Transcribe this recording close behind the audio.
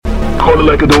Call it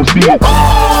like I don't see it.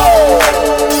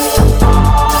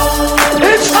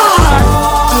 It's hot.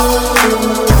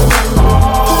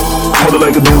 Call it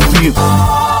like I don't see it.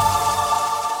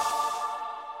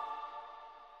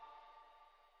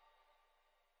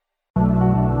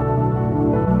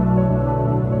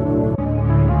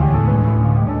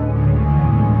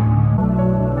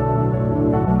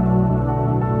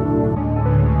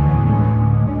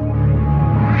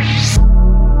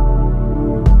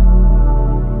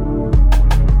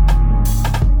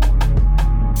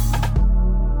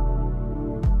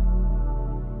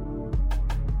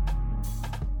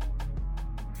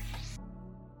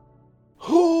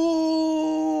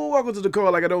 Welcome to the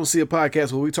Call Like I Don't See a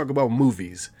podcast where we talk about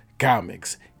movies,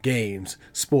 comics, games,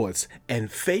 sports,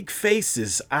 and fake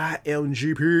faces.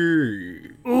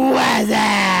 IMGP. What's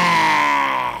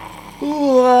up?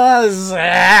 What's up?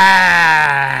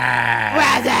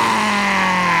 What's up?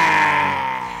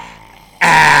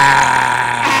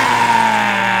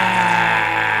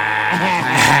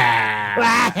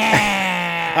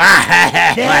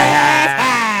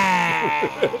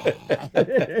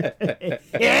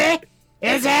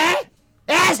 Is it?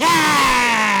 Is it?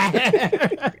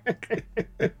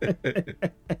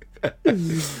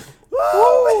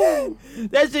 Oh, man.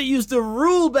 That shit used to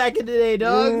rule back in the day,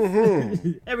 dog.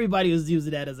 Mm-hmm. Everybody was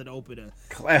using that as an opener.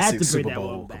 Classic Super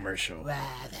Bowl commercial.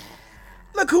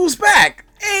 Look who's back.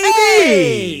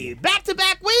 Hey,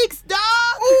 back-to-back weeks, dog.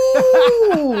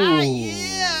 Ooh.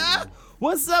 Yeah.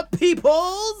 What's up,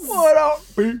 peoples? What up,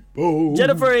 people?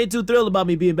 Jennifer ain't too thrilled about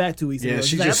me being back 2 weeks ago. Yeah,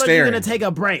 she's like, just I thought staring. you were going to take a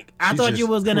break. I thought you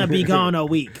was going to be gone a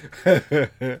week.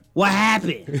 What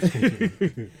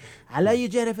happened? I love you,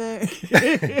 Jennifer.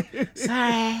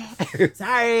 Sorry.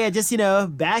 I just,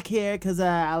 back here because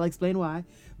I'll explain why.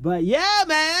 But yeah,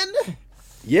 man.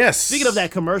 Yes. Speaking of that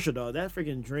commercial, though, that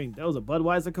freaking drink, that was a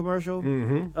Budweiser commercial.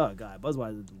 Mm-hmm. Oh, God.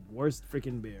 Budweiser is the worst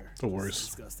freaking beer. The worst. It's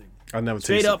disgusting. I'll never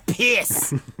Straight taste up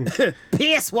piss.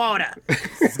 Piss water.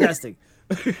 It's disgusting.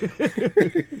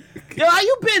 Yo, how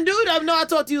you been, dude? I know I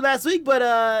talked to you last week, but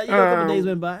a couple days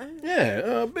went by.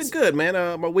 Yeah, been good, man.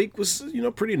 My week was,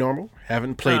 pretty normal.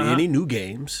 Haven't played any new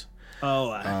games.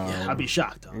 Oh, I'd be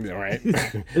shocked. Though. Yeah, right.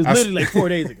 It was literally like 4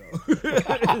 days ago.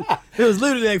 It was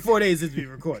literally like 4 days since we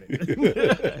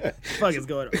recorded. Fuck is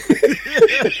going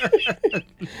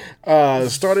on?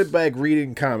 Started back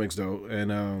reading comics though, and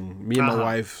me and my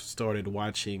wife started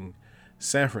watching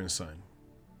Sanford and Son.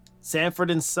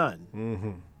 Sanford and Son.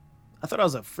 Mm-hmm. I thought it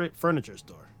was a furniture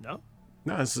store. No,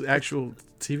 it's an actual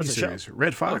TV What's the series. show?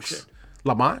 Red Fox,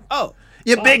 Lamont. Oh,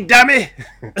 you big dummy.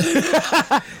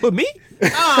 With me?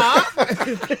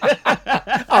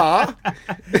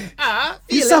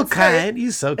 He's so kind.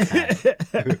 He's so kind.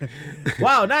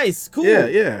 Wow, nice, cool.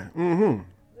 Yeah. Mm-hmm.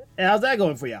 And how's that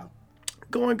going for y'all?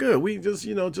 Going good. We just,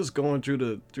 just going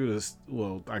through this.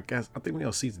 Well, I think we're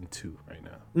on season 2 right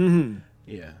now. Mm-hmm.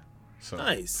 Yeah. So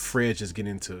nice. Fred just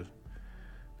getting into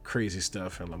crazy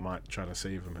stuff, and Lamont trying to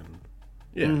save him,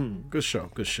 and good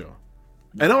show. Nice.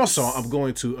 And also, I'm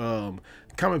going to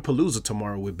Comic Palooza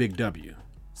tomorrow with Big W.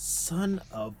 Son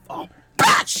of a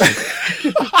bitch!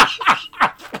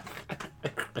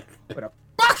 What the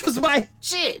fuck was my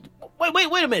shit?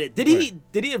 Wait a minute. Did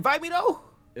he invite me though?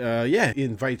 Yeah, he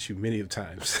invites you many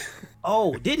times.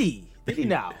 Oh, did he? Did he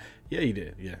now? Yeah, he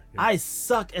did. Yeah. I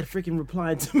suck at freaking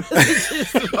replying to messages.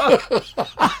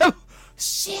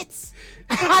 Shit!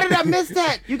 How did I miss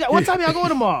that? What time y'all going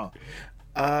tomorrow?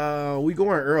 We going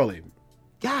early.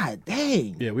 God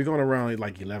dang. Yeah, we going around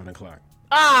like 11 o'clock.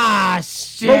 Ah,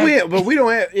 shit. But we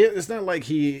don't have. It's not like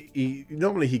he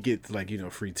normally he gets like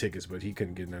free tickets, but he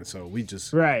couldn't get none, so we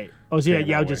just right. Oh, so yeah,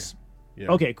 y'all way. just. Yeah.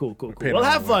 Okay, cool. Well,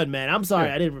 have fun, man. I'm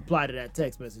sorry I didn't reply to that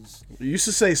text message. You used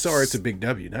to say sorry to Big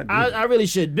W, not me. I really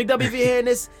should. Big W, if you're hearing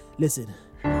this, listen.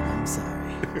 I'm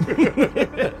sorry.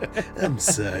 I'm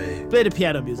sorry. Play the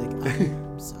piano music.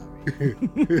 I'm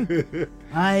sorry.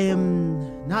 I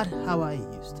am not how I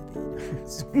used to be.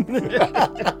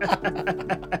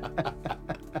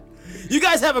 You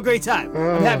guys have a great time.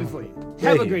 I'm happy for you.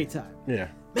 Have a great time. Yeah.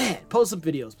 Man, post some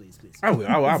videos, please. I will.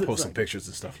 I'll post some pictures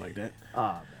and stuff like that.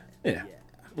 Oh, man. Yeah.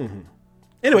 Mm-hmm.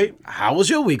 Anyway, how was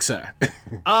your week, sir?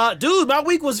 Dude, my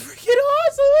week was freaking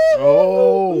awesome.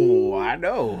 Oh, I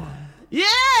know. Yeah,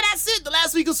 that's it. The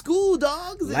last week of school,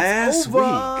 dogs. Last over.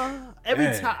 week.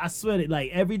 Every time, I swear it,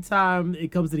 like every time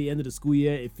it comes to the end of the school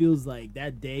year, it feels like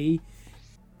that day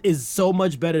is so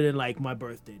much better than like my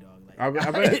birthday, dog. Like,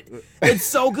 I bet. It's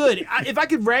so good. If I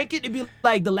could rank it, it'd be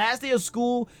like the last day of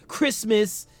school,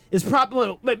 Christmas is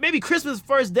probably maybe Christmas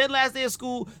first, then last day of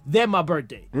school, then my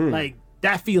birthday. Like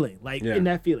That feeling, like in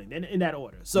that feeling, in that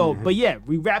order. So, but yeah,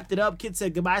 we wrapped it up. Kid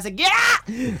said goodbye. I said, yeah,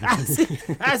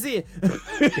 I see it.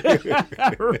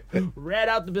 Ran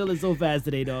out the building so fast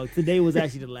today, dog. Today was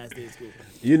actually the last day of school.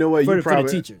 You know what? For the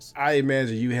teachers. I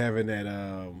imagine you having that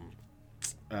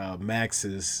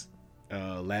Max's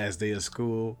last day of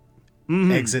school,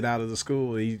 exit out of the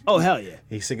school. Oh, hell yeah.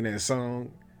 He's singing that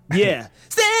song. Yeah.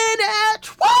 Stand out,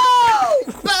 whoa,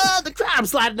 for the crowd. I'm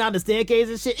sliding down the staircase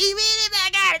and shit. Even if I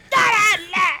got it,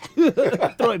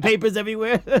 throwing papers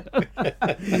everywhere.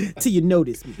 Till you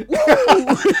notice me. Till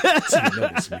you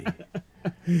notice me.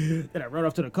 Then I run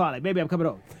off to the car like, maybe I'm coming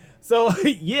home. So,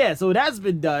 yeah, so that's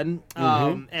been done.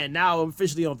 And now I'm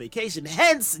officially on vacation.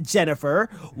 Hence, Jennifer,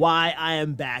 why I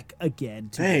am back again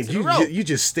 2 days in a row. You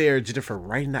just stared Jennifer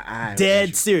right in the eye.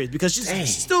 Dead serious, because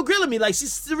she's still grilling me. Like,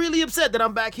 she's really upset that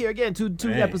I'm back here again two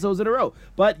episodes in a row.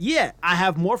 But, yeah, I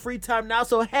have more free time now,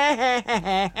 so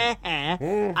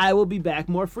I will be back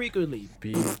more frequently.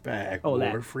 Be back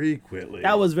more frequently.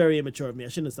 That was very immature of me. I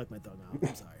shouldn't have stuck my tongue out.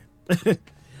 I'm sorry.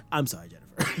 I'm sorry, Jennifer.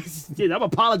 Jeez, I'm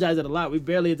apologizing a lot. We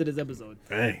barely into this episode.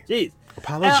 Dang. Jeez.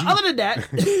 Apology. Other than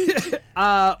that,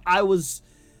 I was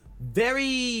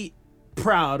very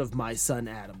proud of my son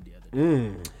Adam the other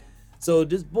day. So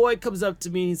this boy comes up to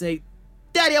me and he's like,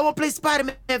 Daddy, I want to play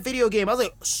Spider-Man video game. I was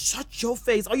like, shut your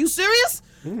face. Are you serious?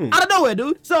 Out of nowhere,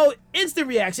 dude. So instant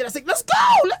reaction. I was like, let's go.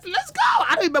 Let's go.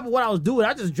 I don't remember what I was doing.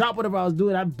 I just dropped whatever I was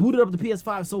doing. I booted up the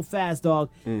PS5 so fast, dog.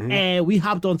 And we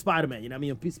hopped on Spider-Man. You know what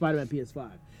I mean? Spider-Man PS5.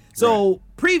 So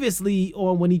previously,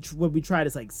 on when we tried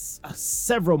this like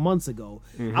several months ago,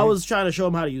 I was trying to show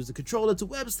him how to use the controller to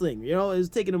web sling. You know, it was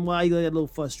taking him a while. He got a little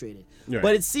frustrated,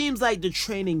 but it seems like the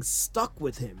training stuck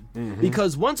with him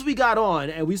because once we got on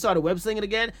and we started web slinging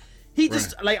again, he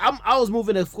just like I was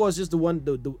moving, of course, just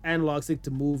the analog stick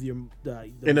to move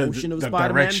the motion of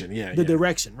Spider-Man, direction,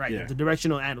 direction, right, the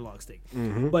directional analog stick.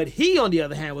 But he, on the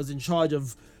other hand, was in charge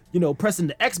of, you know, pressing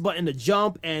the X button to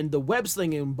jump and the web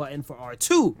slinging button for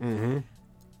R2.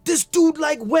 This dude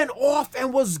like went off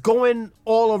and was going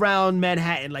all around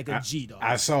Manhattan like a G dog.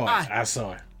 I saw it.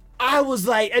 I was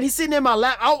like, and he's sitting in my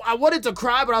lap. I wanted to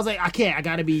cry, but I was like, I can't. I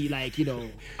gotta be like, you know,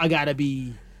 I gotta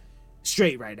be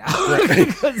straight right now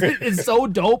because it's so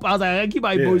dope. I was like, I keep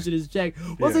my emotions in check.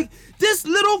 I was like, this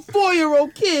little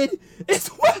 4-year-old kid is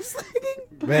web slinging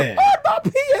on my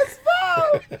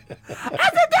PS4. I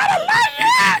said, Daddy,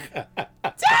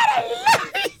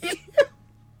 like it.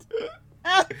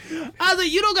 I was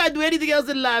like, you don't gotta do anything else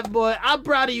in life, boy. I'm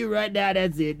proud of you right now.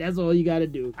 That's it. That's all you gotta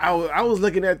do. I was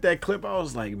looking at that clip. I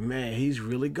was like, man, he's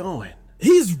really going.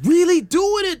 He's really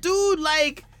doing it, dude.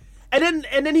 Like. And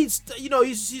then he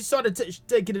started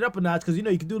taking it up a notch because, you know,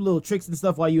 you can do little tricks and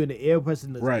stuff while you're in the air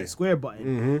pressing the square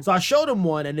button. So I showed him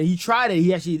one, and then he tried it.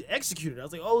 He actually executed it. I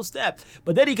was like, oh, snap.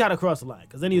 But then he kind of crossed the line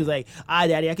because then he was like,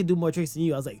 Daddy, I can do more tricks than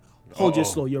you. I was like, hold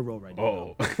your roll right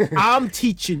now. I'm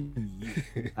teaching you.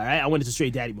 All right? I went into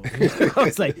straight daddy mode. I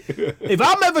was like, if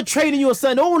I'm ever training your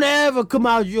son, don't ever come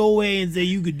out your way and say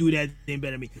you could do that thing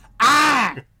better than me.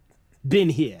 I been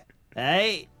here. All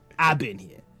right? I've been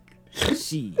here.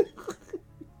 She.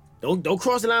 Don't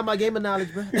cross the line of my game of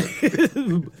knowledge, bro.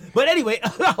 But anyway,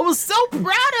 I was so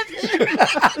proud of him.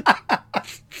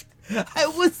 I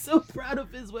was so proud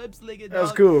of his web slinging.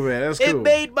 That's cool, man. That's cool. It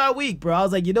made my week, bro. I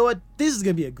was like, you know what? This is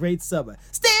gonna be a great summer.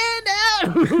 Stand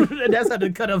out. And that's how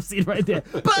the cut up scene right there.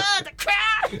 But the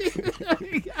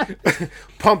crowd.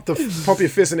 Pump your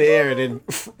fist in the air and then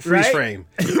freeze frame.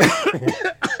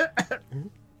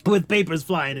 With papers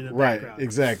flying in the background. Right,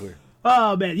 exactly.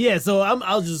 Oh man, yeah. So that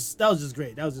was just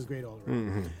great. That was just great all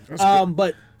around.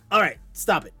 But all right,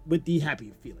 stop it with the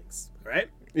happy feelings. All right.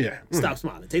 Yeah. Stop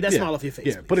smiling. Take that smile off your face.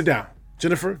 Yeah. Please. Put it down,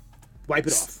 Jennifer. Wipe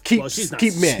it off. Keep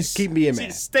mad. Keep me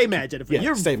mad. Stay mad, Jennifer.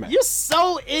 Yeah, stay mad. You're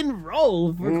so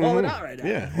enrolled for calling out right now.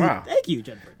 Yeah. Wow. Thank you,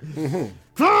 Jennifer.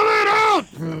 Call it out.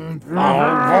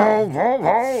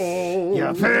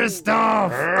 You're pissed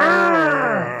off.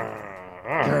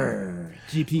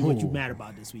 GP, what you mad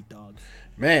about this week, dog?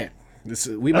 Man.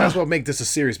 We might as well make this a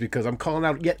series because I'm calling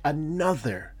out yet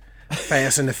another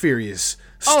Fast and the Furious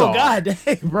star. Oh, God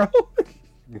dang, bro.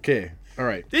 Okay, all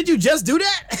right. Did you just do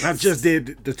that? I just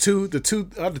did the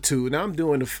other two. Now I'm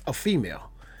doing a female.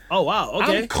 Oh, wow,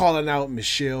 okay. I'm calling out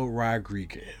Michelle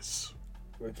Rodriguez.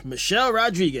 Michelle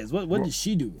Rodriguez, what did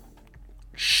she do?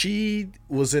 She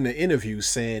was in an interview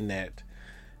saying that,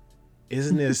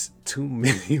 isn't this too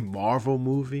many Marvel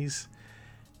movies?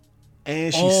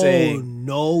 And she's saying,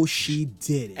 no, she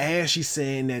didn't. And she's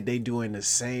saying that they doing the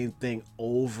same thing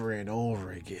over and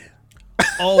over again.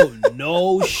 Oh,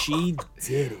 no, she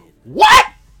didn't. What?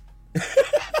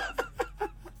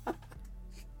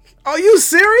 Are you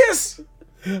serious?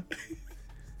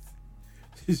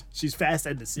 She's Fast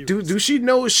and the series. Do she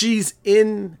know she's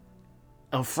in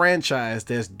a franchise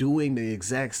that's doing the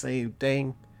exact same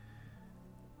thing?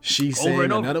 She's Over saying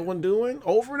and over. another one doing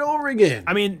over and over again.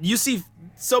 I mean, you see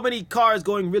so many cars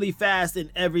going really fast in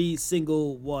every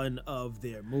single one of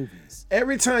their movies.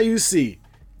 Every time you see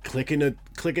clicking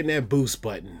that boost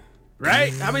button,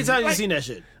 Right? How many times have you seen that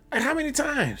shit? like how many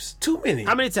times? Too many.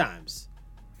 How many times?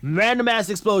 Random ass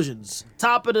explosions.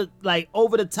 Top of the, like,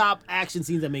 over the top action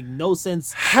scenes that make no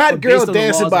sense. Hot but girl based on the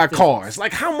dancing laws by of physics. cars.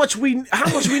 Like how much we needed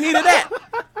that?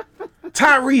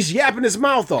 Tyrese yapping his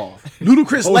mouth off.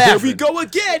 Ludacris Oh, laughing. here we go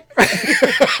again.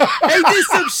 Ain't this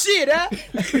some shit, huh?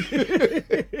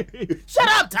 Shut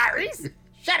up, Tyrese.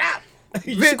 Shut up.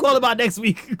 You should call him out next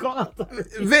week. Call out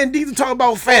Tyrese. Van Diesel talk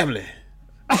about family.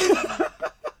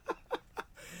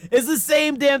 It's the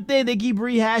same damn thing they keep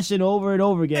rehashing over and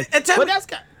over again. And tell But me- that's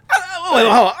got. Wait,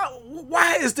 hold on.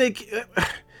 Why is they?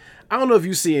 I don't know if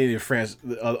you see any of France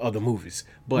other movies,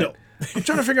 but No. I'm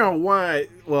trying to figure out why.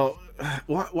 Well,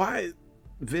 why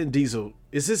Vin Diesel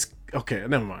is this? Okay,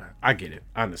 never mind. I get it.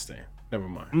 I understand. Never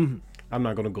mind. I'm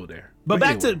not gonna go there. But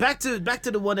back anyway.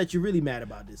 to the one that you're really mad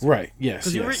about this. Right. Yes.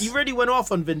 Because Yes. you already went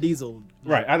off on Vin Diesel.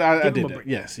 Right. I Give did him a that. break.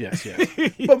 Yes. Yes.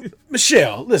 Yes. But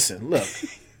Michelle, listen. Look.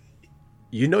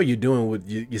 You know you're doing what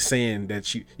you're saying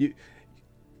that you.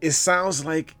 It sounds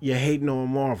like you're hating on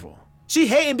Marvel. She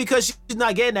hating because she's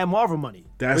not getting that Marvel money.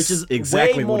 That's which is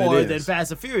exactly way what it more is. than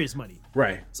Fast and Furious money.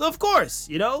 Right. So of course,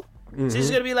 she's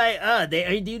Mm-hmm. gonna be like, they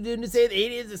ain't doing the same.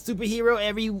 It is a superhero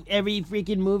every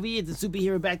freaking movie. It's a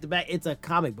superhero back to back. It's a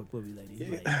comic book movie,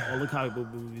 lady. Like, all the comic book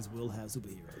movies will have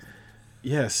superheroes.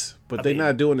 Yes, but they're mean-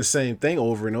 not doing the same thing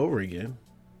over and over again.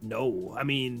 No, I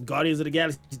mean Guardians of the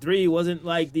Galaxy 3 wasn't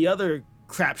like the other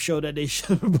crap show that they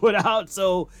should have put out.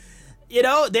 So, they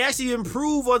actually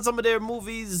improve on some of their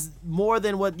movies more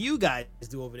than what you guys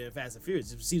do over there in Fast and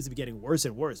Furious. It seems to be getting worse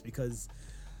and worse because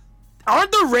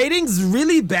aren't the ratings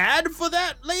really bad for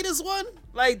that latest one?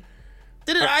 Like,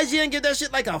 didn't IGN give that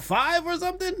shit like a 5 or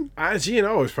something? IGN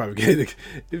always probably gave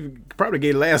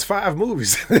the last 5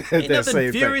 movies. Ain't that nothing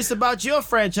same furious thing. about your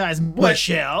franchise,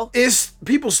 Michelle. It's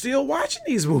people still watching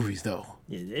these movies though.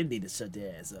 Yeah, they need to shut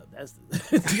their ass up. That's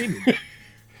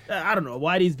I don't know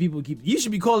why these people keep. You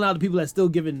should be calling out the people that still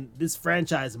giving this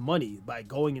franchise money by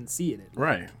going and seeing it.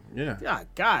 Right. Yeah.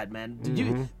 God, man. Did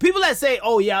you people that say,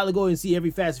 "Oh yeah, I'll go and see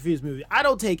every Fast and Furious movie"? I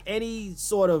don't take any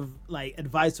sort of like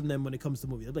advice from them when it comes to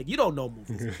movies. I'm like, you don't know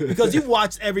movies because you've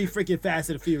watched every freaking Fast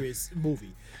and Furious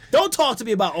movie. Don't talk to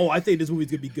me about, "Oh, I think this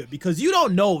movie's gonna be good," because you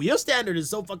don't know. Your standard is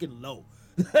so fucking low.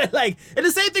 Like, and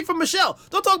the same thing for Michelle.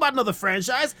 Don't talk about another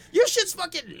franchise. Your shit's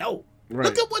fucking low. Right.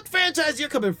 Look at what franchise you're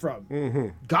coming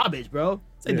from. Garbage, bro.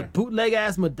 It's like Yeah. the bootleg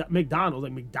ass McDonald's,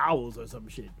 like McDowell's or some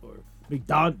shit, or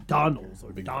McDonald's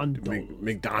or Donald's.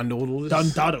 McDonald's.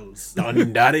 Dondados.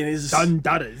 Dundaddies.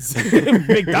 Dundadas.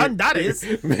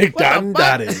 McDondadas.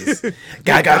 McDonald's.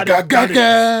 Gaga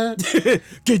gaga.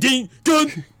 Getting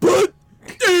done, but.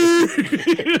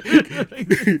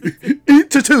 Eat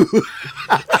to two.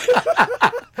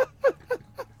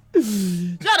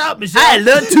 Shut up, Michelle. I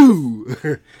love two.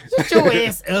 Shut your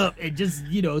ass up and just,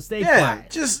 stay Yeah.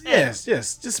 quiet. Just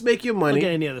make your Look at money.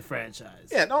 any other franchise.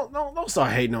 Yeah. Don't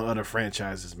start hating on other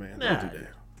franchises, man. Don't Nah. do that.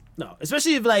 No,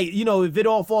 especially if if it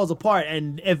all falls apart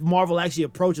and if Marvel actually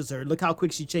approaches her, look how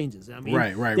quick she changes. I mean,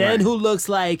 Right. then right. who looks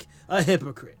like a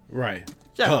hypocrite? Right.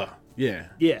 Shut Huh. up. Yeah.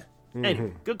 Yeah.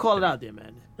 Anyway, good call it out there,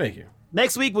 man. Thank you.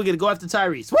 Next week we're gonna go after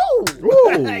Tyrese. Woo! Woo!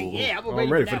 Yeah, I'm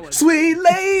ready for that one. Sweet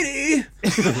lady,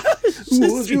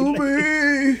 would you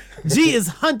be? G is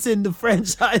hunting the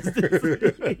franchise.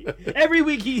 Every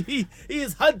week he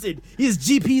is hunted. He is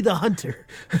GP the Hunter.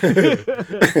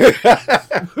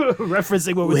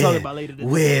 Referencing what we're talking about later today.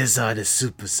 Where's all the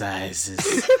supersizes?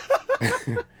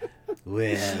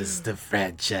 Where's the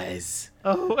franchise?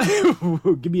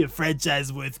 Oh, give me a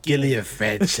franchise worth Give killing. me a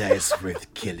franchise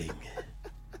worth killing.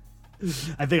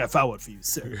 I think I found one for you,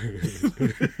 sir.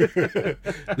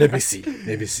 Let me see.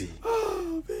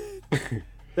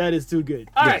 That is too good.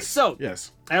 All right, so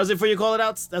yes, that was it for your call it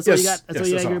outs. That's all you got. That's all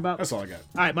you're angry about. That's all I got.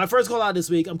 All right, my first call out this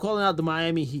week. I'm calling out the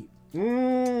Miami Heat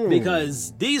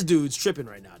because these dudes tripping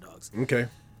right now, dogs. Okay.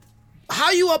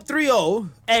 How you up 3-0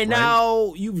 and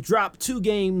now you've dropped 2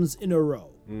 games in a row?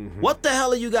 What the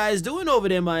hell are you guys doing over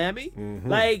there, Miami?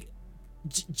 Like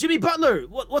Jimmy Butler,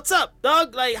 what's up,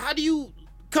 dog? Like, how do you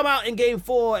come out in game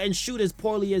 4 and shoot as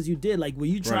poorly as you did? Like, were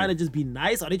you trying to just be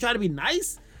nice? Are they trying to be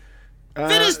nice?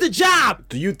 Finish the job.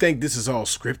 Do you think this is all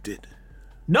scripted?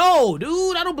 No,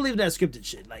 dude, I don't believe in that scripted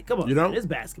shit. Like, come on, You don't? man, it's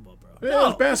basketball, bro. Yeah, No,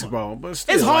 it's basketball, but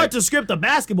still, it's hard like, to script a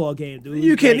basketball game, dude.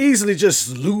 You can Like, easily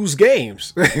just lose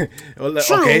games.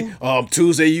 Okay,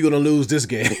 Tuesday you're gonna lose this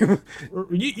game.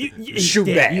 Shoot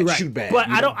bad, you're right. shoot bad, But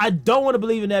you I don't want to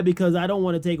believe in that because I don't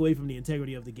want to take away from the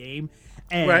integrity of the game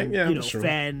and Right, yeah, you know that's true.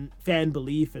 fan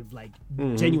belief of like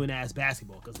genuine ass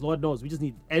basketball. Because Lord knows we just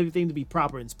need everything to be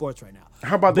proper in sports right now.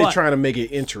 How about they But- trying to make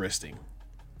it interesting?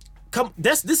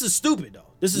 This is stupid though.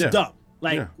 This is Yeah. dumb.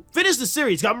 Like, Yeah. finish the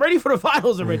series. I'm ready for the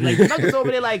finals already. Like, the Nuggets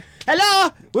over there, like, hello.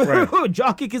 Right.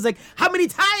 Jaw kick is like, how many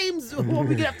times are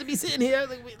we gonna have to be sitting here?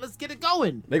 Like, let's get it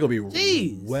going. They're gonna be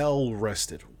Jeez. well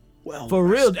rested. For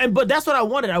real, but that's what I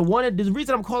wanted. The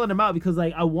reason I'm calling them out because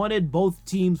like I wanted both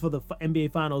teams for the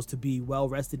NBA Finals to be well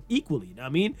rested equally. You know what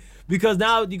I mean, because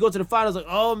now you go to the finals like,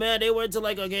 oh man, they went to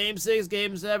like a game 6,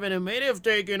 game 7, and may have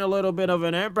taken a little bit of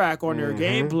an impact on their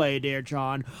gameplay, there,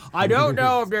 John. I don't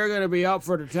know if they're gonna be up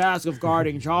for the task of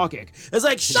guarding Chalkick. It's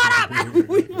like, shut up!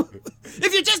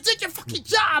 If you just did your fucking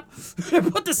job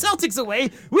and put the Celtics away,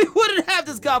 we wouldn't have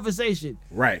this conversation.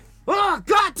 Right. Oh,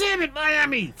 God damn it,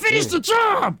 Miami! Finish the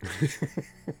job!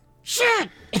 Shit!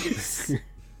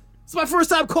 It's my first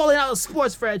time calling out a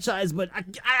sports franchise, but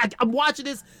I'm watching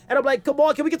this, and I'm like, come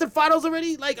on, can we get to the finals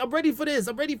already? Like, I'm ready for this.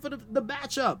 I'm ready for the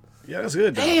matchup. Yeah, that's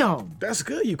good. Though. Damn. That's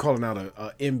good. You calling out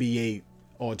a NBA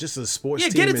or just a sports Yeah,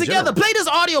 team get it in together. general. Play this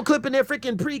audio clip in their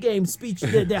freaking pregame speech,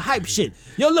 their hype shit.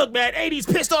 Yo, look, man, 80's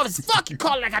pissed off as fuck. You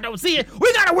call it like I don't see it.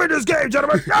 We gotta win this game,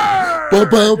 gentlemen. Yeah!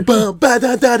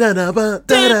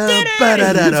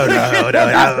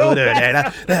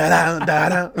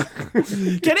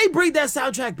 Can they bring that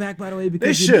soundtrack back, by the way?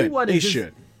 Because They the new should. one They is just-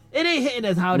 should. It ain't hitting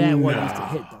as how that one used to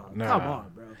hit, though. Nah. Come on,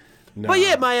 bro. But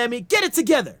yeah, Miami, get it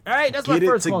together. All right, that's Get my it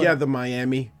first call. together,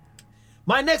 Miami.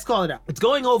 My next call it out. It's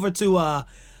going over to I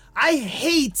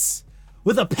hate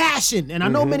with a passion, and I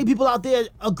know many people out there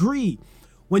agree.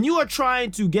 When you are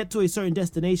trying to get to a certain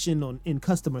destination in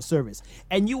customer service,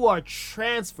 and you are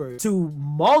transferred to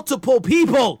multiple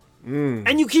people,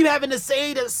 and you keep having to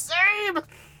say the same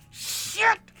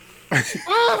shit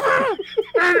over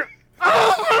and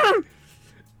over,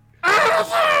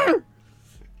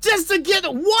 just to get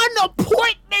one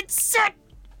appointment set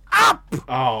up.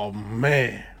 Oh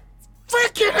man,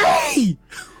 Freaking A!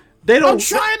 they I'm don't.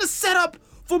 trying to set up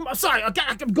for my. Sorry, I'm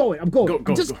going. I'm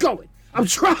just going. I'm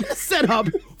trying to set up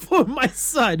for my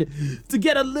son to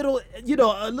get a little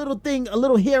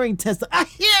hearing test,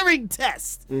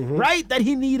 right? That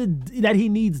he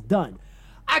needs done.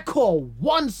 I call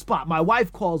one spot. My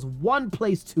wife calls one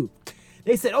place too.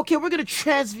 They said, okay, we're gonna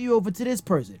transfer you over to this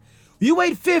person. You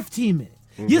wait 15 minutes.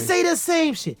 You say the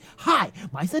same shit. Hi,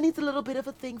 my son needs a little bit of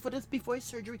a thing for this before his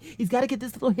surgery. He's got to get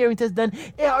this little hearing test done.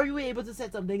 Are you able to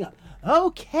set something up?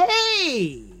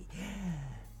 Okay.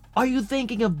 Are you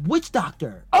thinking of which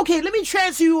doctor? Okay, let me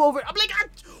transfer you over. I'm like,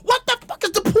 what the fuck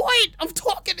is the point of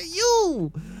talking to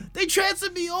you? They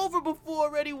transferred me over before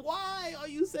already. Why are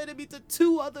you sending me to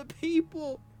 2 other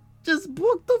people? Just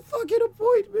book the fucking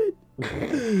appointment.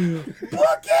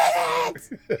 Book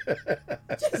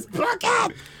it! Just book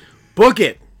it! Book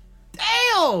it.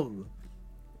 Damn!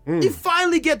 You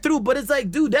finally get through, but it's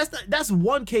like, dude, that's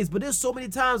one case, but there's so many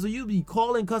times where you be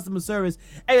calling customer service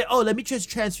and, oh, let me just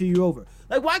transfer you over.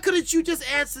 Like, why couldn't you just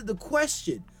answer the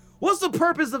question? What's the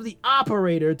purpose of the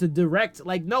operator to direct?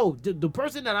 Like, no, the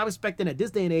person that I'm expecting at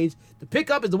this day and age to pick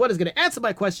up is the one that's going to answer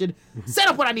my question, set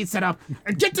up what I need set up,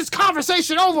 and get this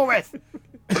conversation over with.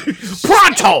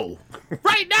 Pronto.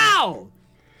 Right now!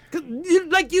 Cause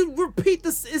you repeat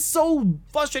this, it's so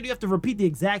frustrating. You have to repeat the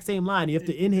exact same line. You have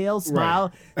to inhale,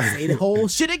 smile, say the whole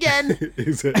shit again.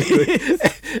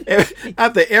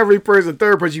 After every person,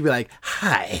 third person, you be like,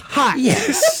 "Hi, Hi.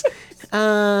 yes,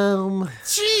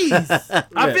 Jeez.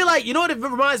 I feel like, you know what it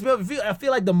reminds me of? I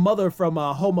feel like the mother from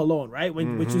Home Alone, right?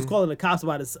 When she was calling the cops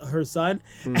about her son.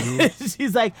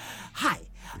 She's like, hi,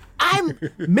 I'm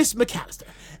Miss McAllister.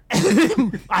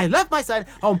 I left my son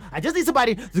home. I just need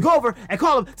somebody to go over and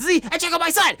call him to see and check on my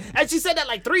son. And she said that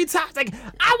like 3 times. Like,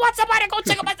 I want somebody to go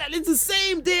check on my son. It's the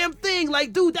same damn thing.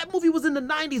 Like, dude, that movie was in the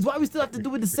 90s. Why we still have to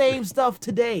do the same stuff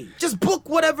today? Just book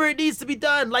whatever it needs to be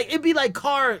done. Like, it'd be like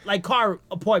car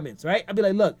appointments, right? I'd be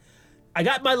like, look, I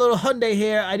got my little Hyundai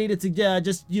here. I needed to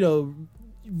just,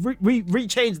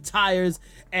 rechange the tires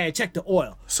and check the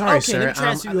oil. sorry, okay, sir. Let me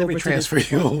transfer you let over me to transfer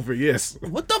this- you over. Yes.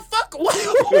 What the fuck? What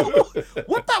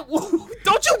the?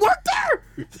 Don't you work there?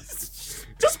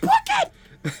 Just book it.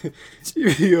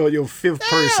 You're your 5th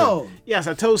person. Damn. Yes,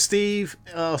 I told Steve,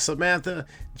 Samantha,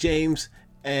 James,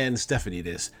 and Stephanie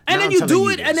this. And Now then I'm you telling do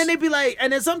it, this. and then they be like,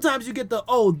 and then sometimes you get the,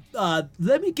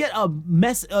 let me get a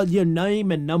mess your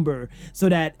name and number so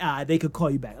that they could call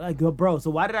you back. Like, bro,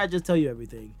 so why did I just tell you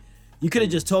everything? You could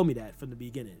have just told me that from the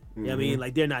beginning. You know what I mean?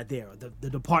 Like, they're not there. The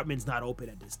department's not open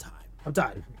at this time. I'm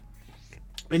tired.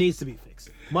 It needs to be fixed.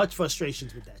 Much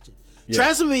frustrations with that shit. Yeah.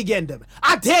 Transfer me again, Devin.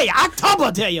 I dare you. I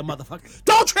double dare you, motherfucker.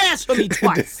 Don't transfer me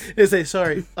twice. They say,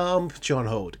 sorry, put you on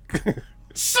hold.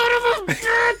 Son of a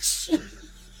bitch.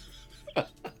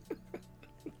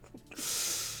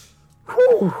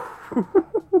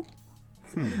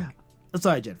 I'm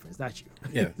sorry, Jennifer. It's not you.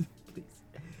 Yeah. Please.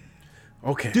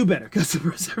 Okay. Do better,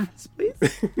 customer service, please.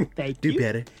 Thank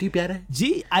you. Do better.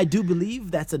 Gee, I do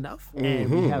believe that's enough, and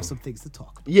we have some things to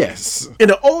talk about. Yes. In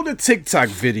an older TikTok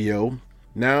video,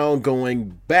 now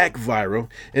going back viral,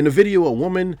 in the video, a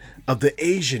woman of the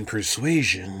Asian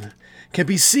persuasion can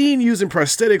be seen using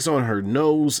prosthetics on her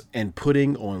nose and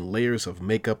putting on layers of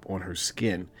makeup on her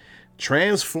skin,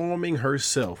 transforming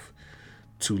herself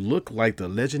to look like the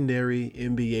legendary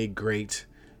NBA great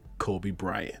Kobe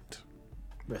Bryant.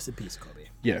 Rest in peace, Kobe.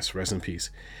 Yes, rest in peace.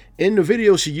 In the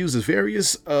video, she uses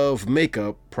various of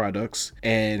makeup products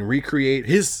and recreate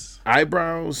his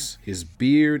eyebrows, his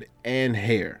beard, and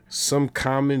hair. Some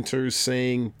commenters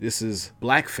saying this is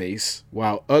blackface,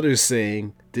 while others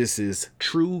saying this is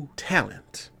true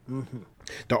talent.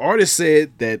 The artist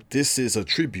said that this is a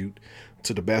tribute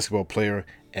to the basketball player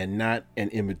and not an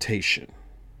imitation.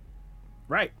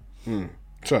 Right.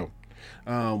 So,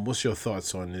 what's your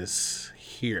thoughts on this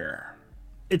here?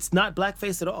 It's not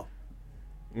blackface at all.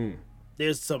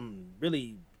 There's some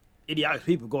really idiotic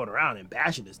people going around and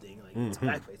bashing this thing like it's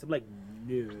blackface. I'm like,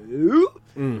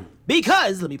 no.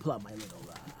 Because, let me pull out my little...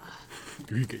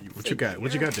 What you got?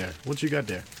 What you got there? What you got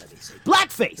there?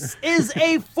 Blackface is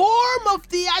a form of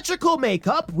theatrical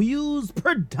makeup used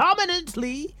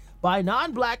predominantly by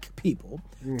non-black people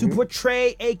to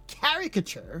portray a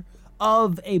caricature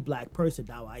of a black person.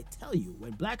 Now, I tell you,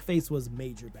 when blackface was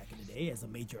major back in the day as a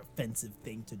major offensive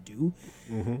thing to do,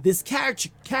 this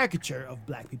caricature of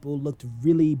black people looked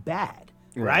really bad,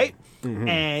 right?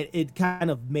 And it kind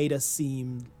of made us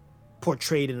seem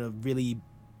portrayed in a really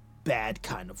bad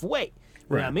kind of way.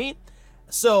 You know what I mean?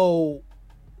 So,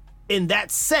 in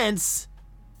that sense,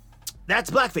 that's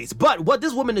blackface. But what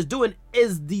this woman is doing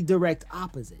is the direct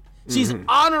opposite. She's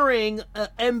honoring an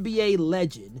NBA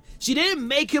legend. She didn't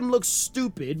make him look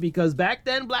stupid because back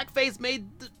then blackface made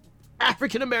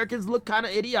African Americans look kind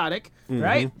of idiotic,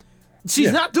 right?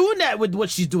 She's not doing that with what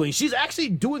she's doing. She's actually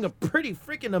doing a pretty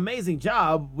freaking amazing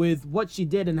job with what she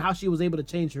did and how she was able to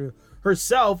change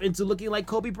herself into looking like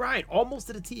Kobe Bryant, almost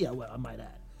to the T, I might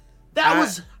add. That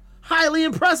was highly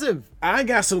impressive. I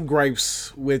got some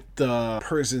gripes with the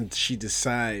person she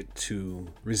decided to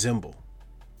resemble.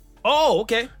 Oh,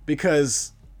 okay.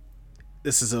 Because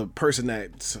this is a person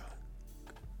that's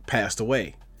passed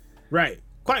away. Right.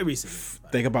 Quite recently.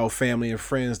 Think about family and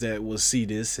friends that will see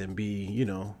this and be,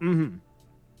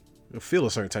 feel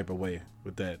a certain type of way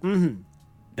with that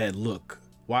that look.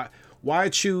 Why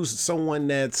choose someone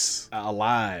that's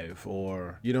alive,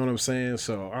 or you know what I'm saying?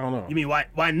 So I don't know. You mean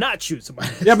why not choose somebody?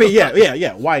 Yeah, I mean,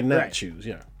 yeah. Why not Right. choose?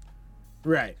 Yeah,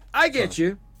 Right. I get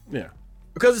you. yeah.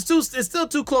 Because it's still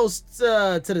too close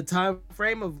to the time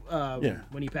frame of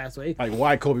when he passed away. Like,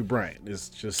 why Kobe Bryant? It's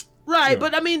just Right, you know.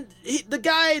 but I mean, the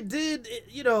guy did,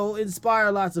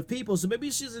 inspire lots of people. So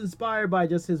maybe she's inspired by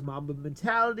just his Mamba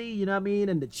mentality, you know what I mean?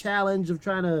 And the challenge of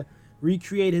trying to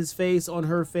recreate his face on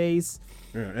her face.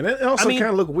 Yeah. And it also kind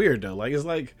of look weird though. Like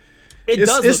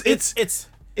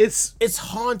It's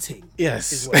haunting.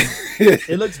 Yes. Is what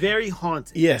it looks very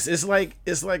haunting. Yes, it's like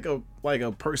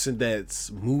a person that's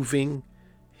moving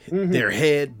their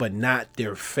head but not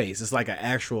their face. It's like an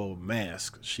actual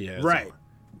mask she has. Right. on.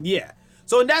 Yeah.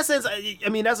 So in that sense, I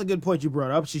mean, that's a good point you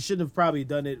brought up. She shouldn't have probably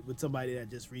done it with somebody that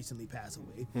just recently passed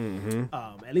away.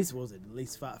 At least, what was it? At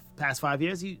least past 5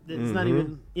 years? It's not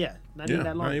even, not even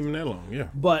that long. Not even that long, yeah.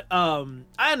 But I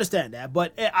understand that.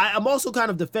 But I'm also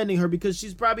kind of defending her because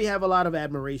she's probably have a lot of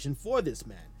admiration for this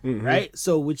man, right?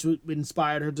 So which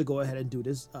inspired her to go ahead and do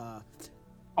this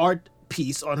art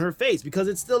piece on her face because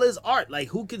it still is art. Like,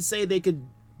 who can say they could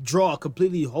draw a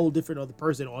completely whole different other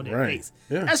person on their face?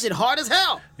 Yeah. That shit hard as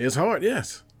hell. It's hard,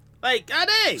 yes. Like, god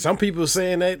dang. Some people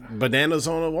saying that bananas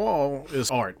on the wall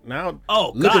is art. Now,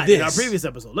 Oh, look God, at this. in our previous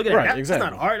episode. Look at Right, that. exactly.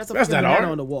 That's not art. That's a That's fucking not banana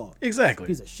art. on the wall. Exactly.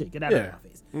 Piece of shit. Get out of Yeah. my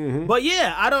face. But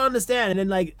yeah, I don't understand. And then,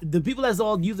 like, the people that's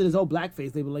all using this whole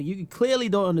blackface, they were like, you clearly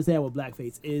don't understand what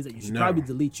blackface is, and you should No. probably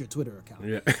delete your Twitter account.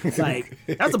 Yeah. Like,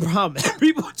 that's the problem, man.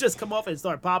 People just come off and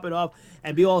start popping off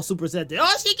and be all super sensitive.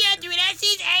 Oh, she can't do that.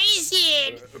 She's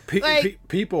Asian.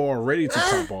 people are ready to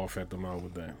pop off at the mouth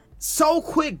with that. So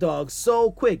quick, dog.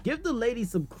 So quick. Give the lady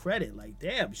some credit. Like,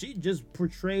 damn, she just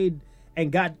portrayed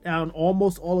and got down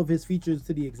almost all of his features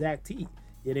to the exact T.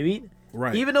 You know what I mean?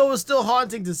 Right. Even though it was still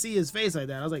haunting to see his face like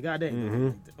that, I was like, God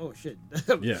damn. Oh shit.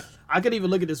 Yeah. I couldn't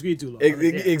even look at the screen too long. I was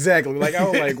like, damn. Exactly. Like I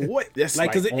was like, what? That's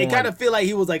Like, because it kind of feel like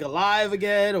he was like alive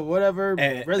again or whatever,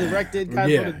 resurrected kind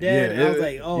of from the dead. And I was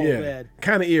like, oh man,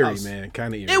 kind of eerie, man,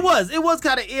 kind of eerie. it was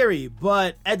kind of eerie,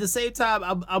 but at the same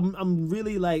time, I'm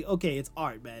really like, okay, it's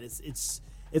art, man.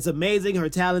 It's amazing. Her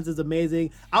talent is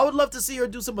amazing. I would love to see her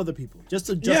do some other people just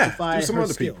to justify do some her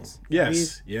other skills. people.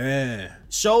 Yes, yeah.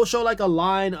 Show like a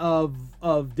line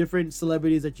of different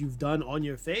celebrities that you've done on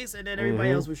your face, and then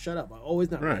everybody else would shut up. Oh,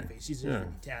 it's not my face. She's just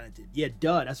talented. Yeah,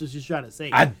 duh. That's what she's trying to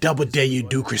say. I double dare you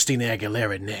do Christina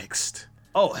Aguilera next.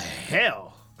 Oh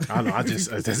hell. I don't know.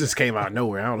 That just came out of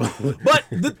nowhere. I don't know. But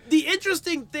the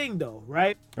interesting thing though,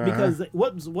 right? Because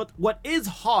what is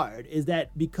hard is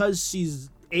that because she's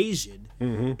Asian,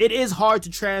 it is hard to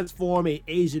transform a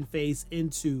Asian face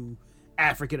into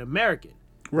African American,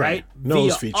 right?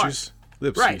 Nose Via features, art.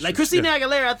 lips Right? features. Like Christina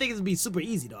Aguilera, I think it'd be super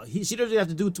easy though. She doesn't have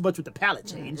to do too much with the palette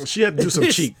change. She had to do some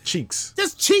cheeks.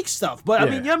 Just cheek stuff, but I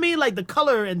mean, Yeah. you know what I mean, like the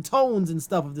color and tones and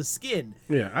stuff of the skin.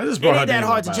 Yeah, I just It brought her ain't that name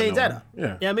hard up to out change of that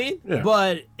nowhere. up. Yeah, You know what I mean? Yeah.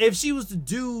 But if she was to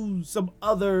do some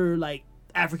other like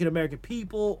African American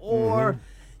people or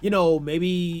you know,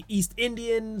 maybe East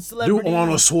Indian do celebrity.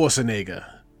 Arnold Schwarzenegger.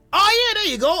 Oh yeah, there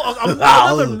you go.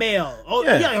 Another male. Oh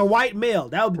Yeah. yeah, a white male.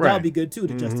 That would Right. be good too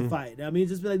to justify it. I mean,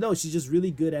 just be like, no, she's just really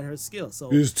good at her skill. So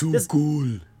It's too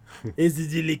cool. It's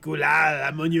really cool.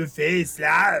 I'm on your face.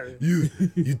 Ah. You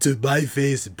took my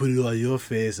face and put it on your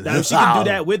face. Now, if she can do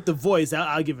that with the voice,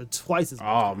 I'll give her twice as much.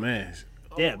 Oh man.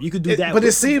 Damn, you could do that. But with it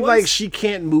the seems voice? like she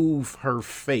can't move her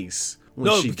face. When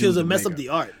No, she because do it mess up makeup. the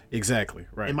art. Exactly.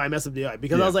 Right. It might mess up the art.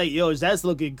 Because Yeah. I was like, yo, that's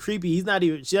looking creepy. She's not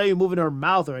even moving her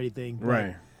mouth or anything. But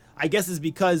Right. I guess it's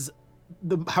because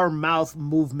her mouth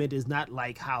movement is not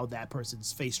like how that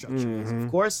person's face structure is,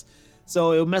 of course.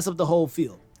 So it'll mess up the whole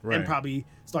feel. Right. And probably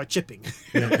start chipping.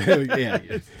 yeah.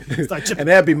 Start chipping. And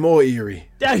that'd be more eerie.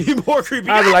 That'd be more creepy.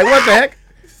 I'd be like, what the heck?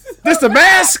 This the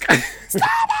mask?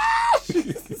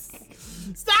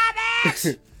 Stop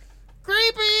it!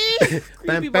 Creepy!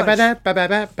 Creepy bunch.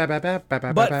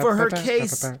 But for her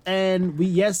case, and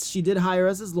yes, she did hire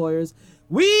us as lawyers.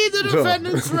 We, the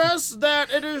defendants, stress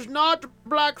that it is not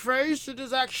blackface, it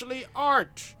is actually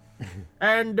art.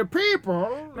 And the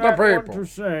people that want to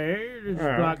say it's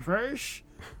blackface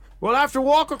will have to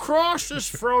walk across this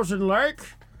frozen lake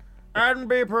and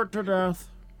be put to death.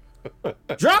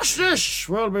 Justice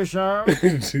will be served.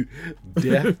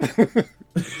 Death.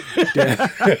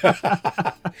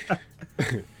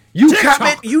 You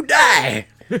commit, you die.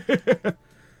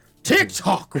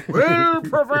 TikTok will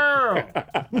prevail.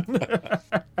 I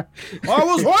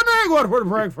was wondering what would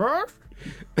break first.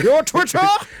 Your Twitter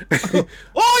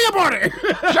or your body.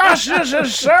 Justice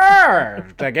is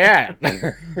served again.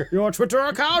 Your Twitter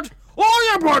account or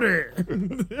your body.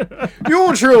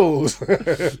 You choose.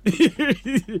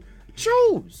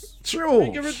 Choose. Choose.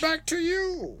 Give it back to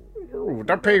you.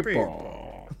 The people.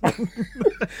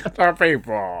 The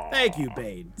people. Thank you,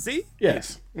 Bane. See?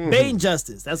 Yes. Bane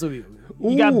Justice. That's what you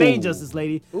got. Bane Ooh. Justice,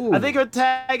 lady. Ooh. I think her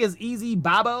tag is Easy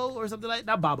Babo or something like that.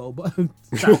 Not Babo, but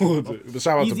Shout out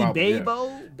to Easy Bob, yeah.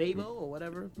 Babo or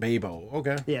whatever. Babo.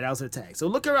 Okay. Yeah, that was her tag. So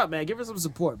look her up, man. Give her some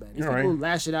support, man. These All people right.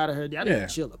 lashing out at her. Y'all need Yeah.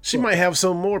 to chill up. She might have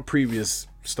some more previous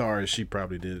stars she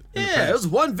probably did. in the Yeah, past. it was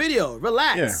one video.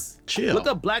 Relax. Yeah, chill. Look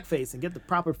up blackface and get the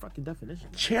proper fucking definition.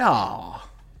 Chill.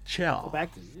 Go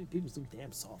back to people so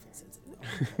damn soft and sensitive.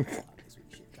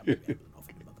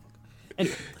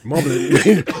 Anyway,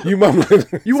 Mumbling. You mumbling.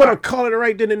 You want to call it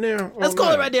right then and there? let's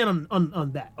call it right there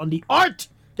on that. On the art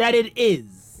that it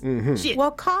is. Shit.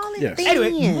 Well, call it Yes. then.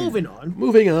 Anyway, moving on.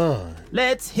 Moving on.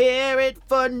 Let's hear it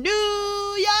for New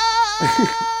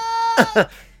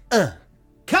York.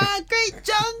 Concrete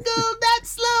jungle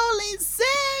that's slowly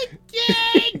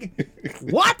sinking.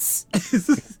 What?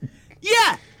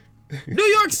 Yeah. New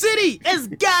York City is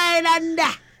going under.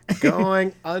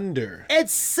 Going under.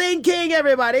 It's sinking,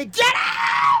 everybody. Get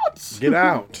out! Get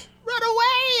out. Run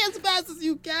away as fast as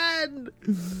you can.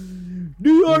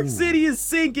 New York City is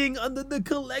sinking under the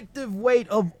collective weight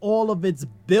of all of its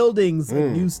buildings. A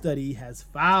new study has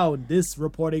found. This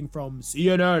reporting from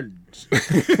CNN.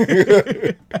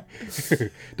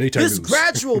 Daytime This news.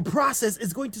 gradual process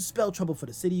is going to spell trouble for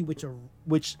the city,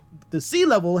 which the sea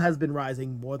level has been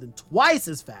rising more than twice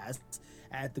as fast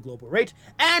at the global rate,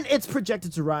 and it's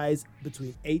projected to rise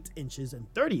between 8 inches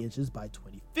and 30 inches by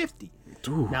 2050.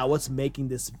 Now, what's making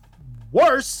this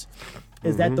worse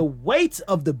is that the weight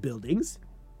of the buildings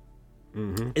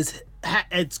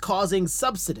it's causing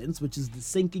subsidence, which is the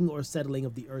sinking or settling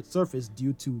of the Earth's surface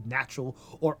due to natural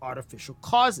or artificial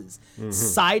causes.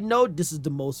 Side note: this is the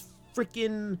most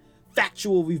freaking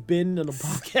factual we've been on a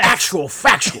podcast. Actual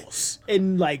factuals.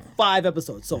 In like 5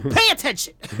 episodes. So pay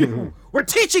attention. We're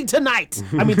teaching tonight.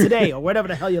 I mean today, or whatever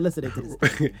the hell you're listening to this.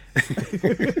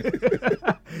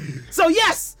 So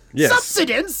yes,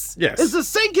 subsidence is the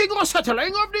sinking or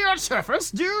settling of the Earth's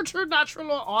surface due to natural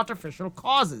or artificial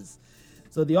causes.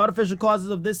 So the artificial causes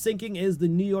of this sinking is the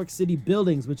New York City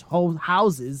buildings, which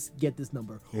houses, get this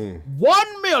number,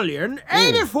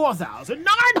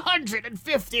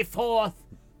 1,084,954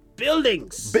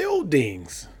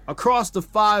 buildings across the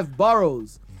 5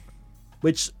 boroughs,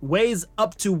 which weighs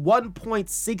up to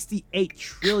 1.68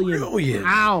 trillion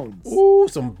pounds. Ooh,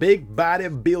 some big body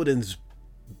buildings.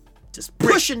 Just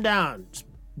pushing down, just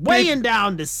weighing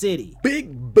down the city.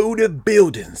 Big booty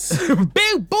buildings.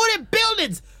 Big booty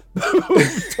buildings.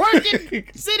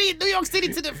 Twerking city, New York City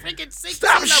to the freaking sink.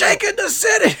 Stop shaking the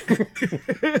city.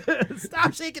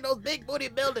 Stop shaking those big booty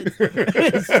buildings.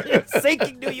 It's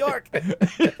sinking New York.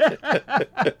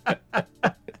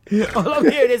 All I'm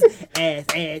hearing is ass.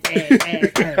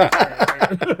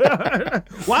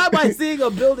 Why am I seeing a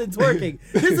building twerking?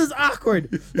 This is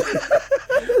awkward.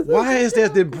 Why is there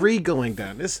debris going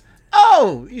down? He's twerking.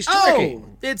 Oh,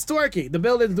 it's twerking. The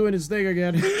building's doing its thing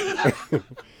again.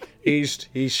 He's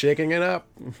shaking it up.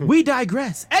 We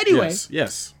digress. Anyway.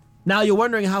 Yes. Now you're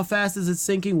wondering how fast is it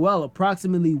sinking? Well,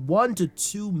 approximately 1 to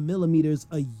 2 millimeters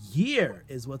a year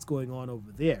is what's going on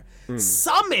over there.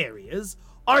 Some areas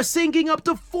are sinking up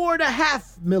to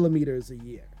 4.5 millimeters a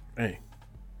year. Hey.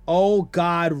 Oh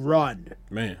God, run.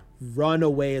 Man. Run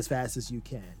away as fast as you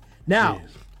can. Now,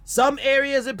 some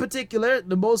areas in particular,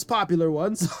 the most popular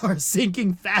ones, are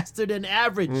sinking faster than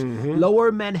average.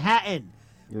 Lower Manhattan,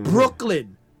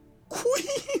 Brooklyn,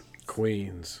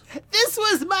 Queens. This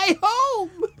was my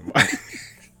home.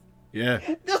 Yeah.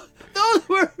 Those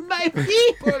were my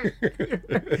people.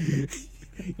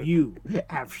 You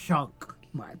have sunk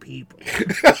my people.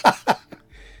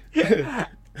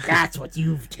 That's what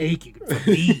you've taken from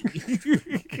me.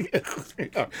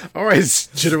 All right,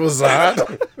 General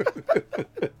Zod.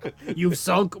 You've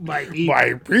sunk my people.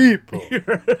 My people.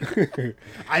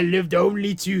 I lived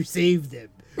only to save them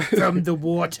from the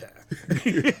water.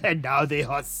 And now they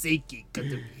are sinking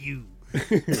because of you.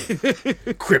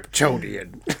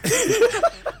 Kryptonian.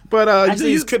 But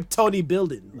actually, it's Kryptoni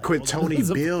building. Like,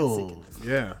 Kryptoni build.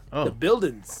 Yeah. Oh. The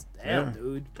buildings. Damn,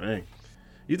 dude. Dang.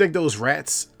 You think those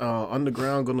rats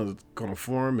underground gonna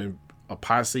form and a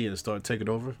posse and start taking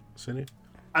over, Cindy?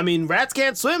 I mean, rats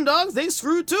can't swim, dogs. They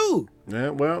screwed too. Yeah.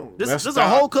 Well, this is a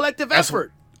whole collective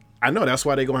effort. I know. That's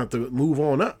why they're gonna have to move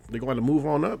on up. They're going to move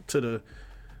on up to the.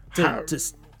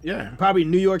 Probably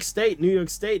New York State.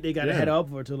 They got to head up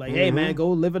to like, hey man,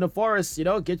 go live in the forest.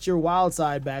 Get your wild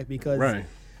side back because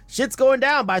shit's going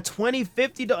down by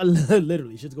 2050.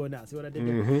 Literally, shit's going down. See what I did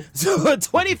there? So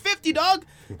 2050, dog.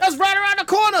 That's right around the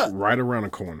corner. Right around the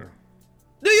corner.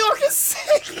 New York is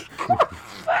sick.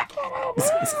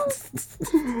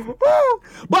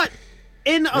 But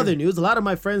in other news, a lot of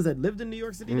my friends that lived in New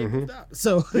York City, they moved out.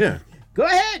 So go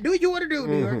ahead, do what you want to do,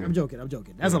 New York. I'm joking.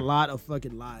 That's a lot of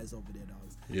fucking lies over there, dogs.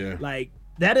 Yeah. Like,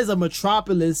 that is a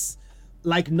metropolis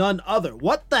like none other.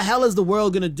 What the hell is the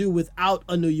world gonna do without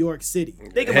a New York City?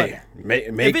 Think about that.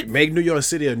 Make New York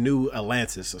City a new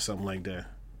Atlantis or something like that.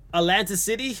 Atlantis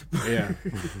City? Yeah.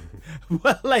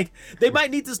 Well, like, they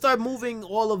might need to start moving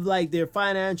all of like their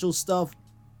financial stuff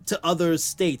to other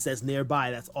states that's nearby,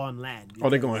 that's on land. Oh,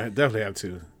 they're going to definitely have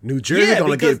to. New Jersey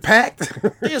going to get packed.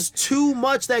 There's too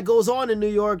much that goes on in New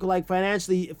York, like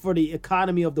financially, for the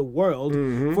economy of the world,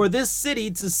 for this city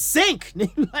to sink.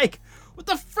 Like, what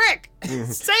the frick?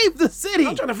 Save the city.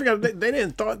 I'm trying to figure out, they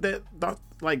didn't thought that,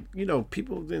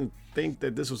 people didn't think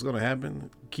that this was going to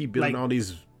happen. Keep building all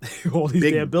these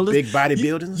damn buildings. Big body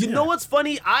buildings. You know what's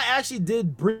funny? I actually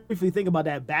did briefly think about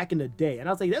that back in the day. And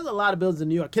I was like, there's a lot of buildings in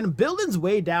New York. Can buildings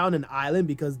weigh down an island?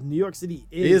 Because New York City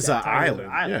is an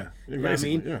island. Yeah. You know what I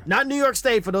mean? Yeah. Not New York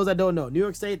State, for those that don't know. New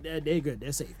York State, they're good.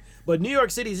 They're safe. But New York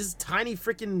City is this tiny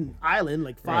freaking island,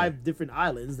 like 5 different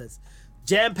islands that's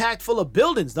jam-packed full of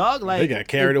buildings, dog. Like, they got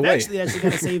carried away. Eventually, that shit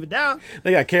gotta save it down. They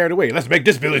got carried away. Let's make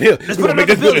this building here. We're gonna make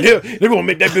this building here. Then we're gonna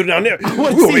make that building down there.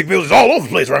 We're gonna make buildings all over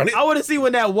the place around here. I want to see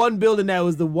when that one building that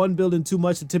was the one building too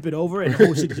much to tip it over, and the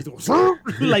whole shit just goes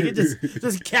like it just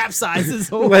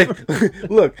capsizes over. Like,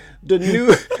 look,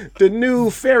 the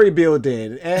new ferry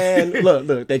building, and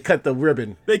look, they cut the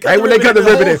ribbon. They cut the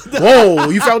ribbon. Whoa,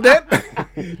 you felt that?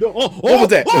 What was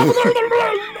that?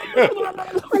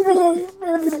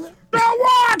 The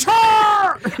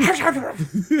water!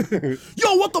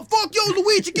 Yo, what the fuck? Yo,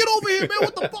 Luigi, get over here, man.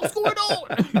 What the fuck's going on?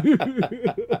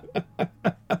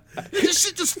 This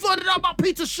shit just flooded out my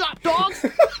pizza shop, dog.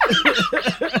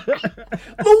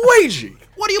 Luigi,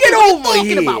 What are you get over talking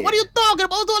here. about? What are you talking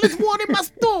about? All this water in my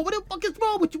store. What the fuck is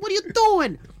wrong with you? What are you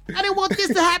doing? I didn't want this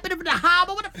to happen in the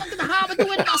harbor. What the fuck is the harbor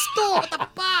doing in my store? What the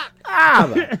fuck?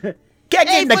 Can't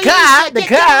get in the Hey, car. Felicia,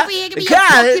 get over here. Give me a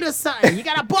bucket or something. You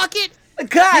got a bucket? The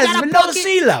car You is got a below bucket?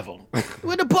 sea level.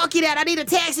 Where the bucket at? I need a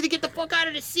taxi to get the fuck out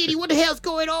of the city. What the hell's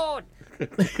going on?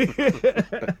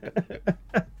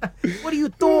 What are you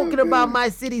talking about? My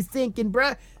city's sinking,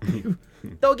 bruh.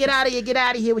 Don't get out of here. Get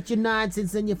out of here with your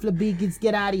nonsense and your flabigans.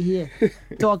 Get out of here.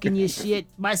 Talking your shit.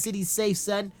 My city's safe,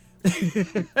 son.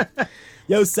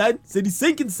 Yo, son. City's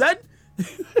sinking, son.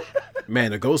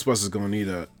 Man, the Ghostbusters gonna need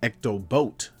a ecto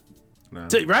boat. Nah.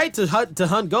 Right? To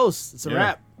hunt ghosts. It's a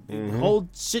wrap. The whole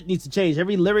shit needs to change.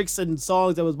 Every lyrics and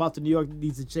songs that was about to New York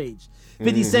needs to change.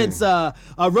 50 Cent's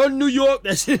Run New York.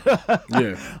 That shit.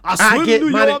 Yeah. I swim get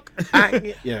New money. York.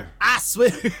 Yeah. I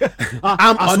swim.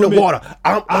 I'm I swim underwater. it.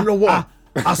 I'm underwater.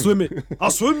 I swim it. I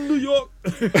swim New York.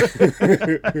 Or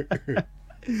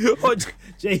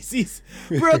JC's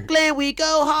Brooklyn, we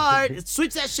go hard.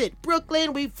 Switch that shit.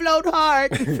 Brooklyn, we float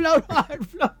hard. Float hard.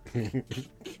 Float.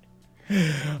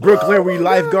 Brooklyn, we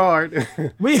lifeguard.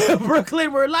 We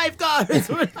Brooklyn, we're lifeguards.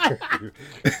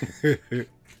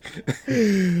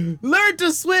 Learn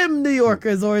to swim, New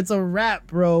Yorkers, or it's a wrap,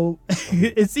 bro.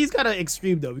 It seems kind of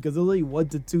extreme though, because it's only 1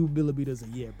 to 2 millimeters a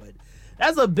year, but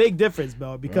that's a big difference,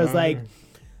 bro. Because like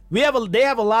they have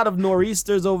a lot of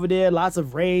nor'easters over there. Lots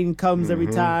of rain comes every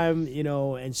time, you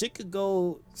know, and shit could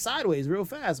go sideways real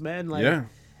fast, man. Like, Yeah.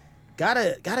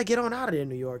 gotta get on out of there,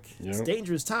 New York. It's Yep.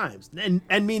 dangerous times. And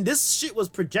I mean, this shit was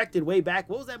projected way back.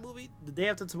 What was that movie? The Day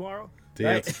After Tomorrow. Day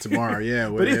Right? after tomorrow, yeah,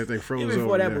 But where even- everything froze even over.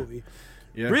 before that yeah. movie.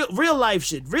 Yeah. Real life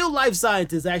shit. Real life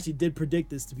scientists actually did predict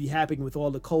this to be happening with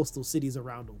all the coastal cities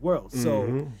around the world.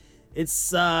 So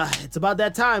it's about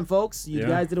that time, folks. You Yeah.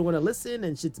 guys didn't want to listen,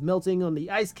 and shit's melting on the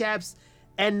ice caps,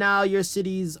 and now your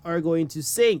cities are going to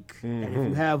sink. And if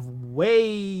you have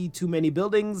way too many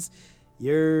buildings,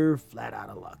 you're flat out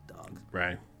of luck, dog.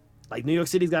 Right. Like New York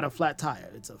City's got a flat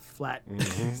tire. It's a flat,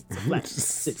 it's a flat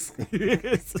city.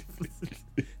 It's a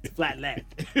flat land.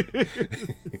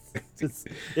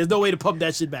 There's no way to pump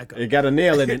that shit back up. It got a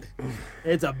nail in it.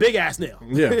 It's a big ass nail.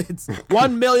 Yeah. It's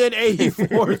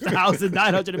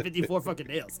 1,084,954 fucking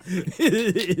nails.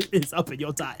 It's up in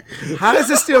your tire. How is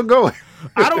it still going?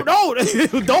 I don't know.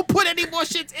 Don't put any more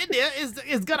shits in there.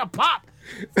 It's gonna pop.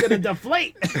 It's gonna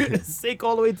deflate. Sink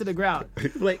all the way to the ground.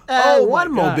 Like, Oh my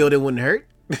one more God. building wouldn't hurt.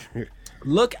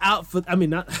 Look out for. I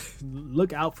mean, not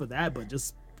look out for that, but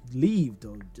just leave,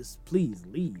 though. Just please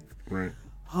leave. Right.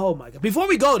 Oh my God. Before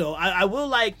we go though, I will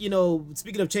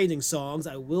speaking of changing songs,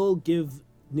 I will give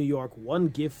New York one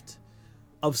gift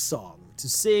of song to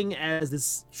sing as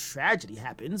this tragedy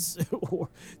happens or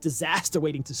disaster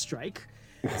waiting to strike.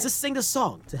 Just sing a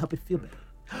song to help it feel better.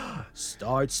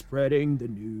 Start spreading the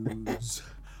news.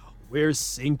 We're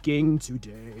sinking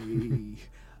today.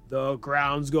 The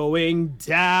ground's going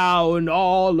down,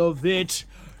 all of it.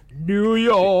 New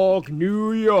York,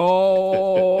 New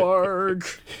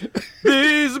York.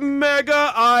 These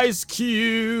mega ice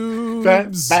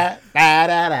cubes have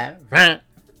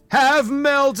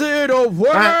melted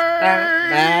away.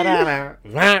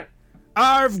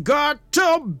 I've got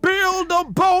to build a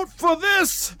boat for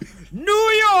this.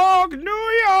 New York,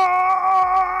 New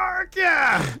York.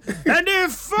 Yeah. And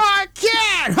if I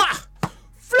can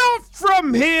float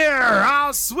from here,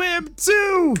 I'll swim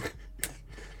to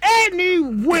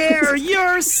anywhere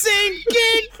you're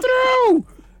sinking through.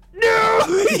 New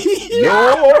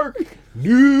York.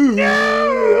 New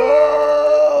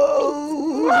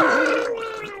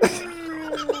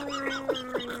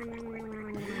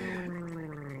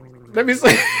Let me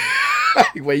say.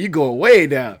 Wait, you going way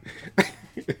down.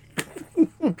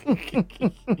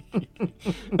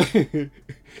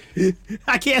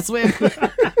 I can't swim.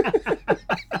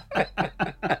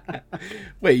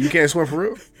 Wait, you can't swim for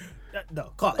real?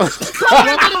 No, call it.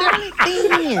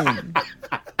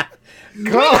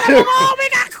 Oh, we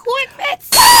got quick bits.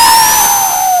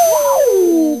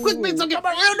 Quick bits will get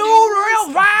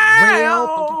real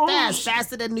fast.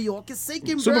 Faster than New York is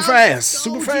sinking, bro. Super fast. Let's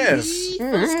Super go, fast. GB.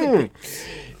 Mhm.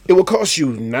 It will cost you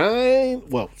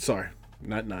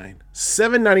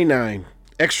 $7.99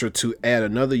 extra to add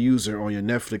another user on your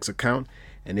Netflix account,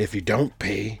 and if you don't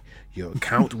pay, your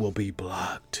account will be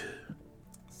blocked.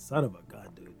 Son of a gun,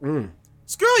 dude.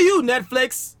 Screw you,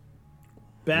 Netflix.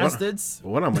 Bastards.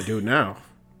 What I'm gonna do now?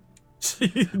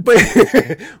 But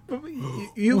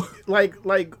you like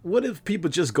what if people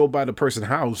just go by the person's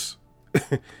house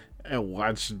and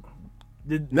watch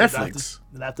Netflix?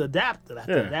 They'll have to adapt. They'll have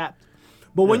to Yeah. adapt.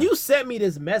 But when you sent me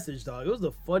this message, dog, it was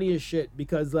the funniest shit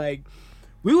because like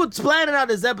we were planning out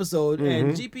this episode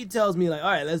and GP tells me like, all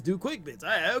right, let's do quick bits. All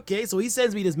right, okay. So he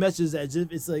sends me this message as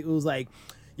if it was like,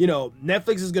 you know,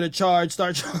 Netflix is gonna start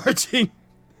charging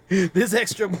this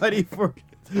extra money for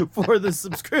the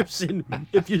subscription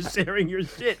if you're sharing your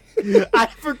shit. I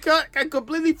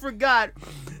completely forgot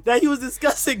that he was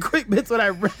discussing quick bits when I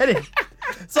read it.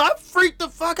 So I freaked the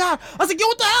fuck out. I was like, yo,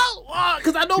 what the hell?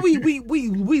 Because I know we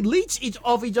leech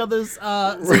off each other's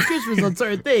subscriptions on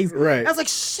certain things. Right. I was like,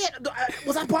 shit,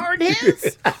 was I borrowing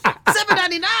his?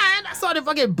 $7.99. I started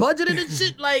fucking budgeting and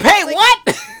shit. Like, Hey,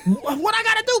 what? What I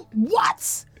gotta do?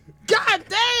 What? God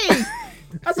dang.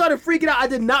 I started freaking out. I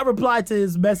did not reply to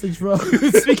his message, bro.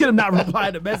 Speaking of not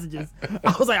replying to messages,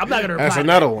 I was like, I'm not gonna reply. That's to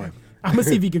another that. one. I'm gonna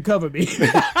see if he can cover me. Can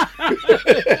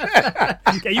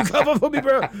you cover for me,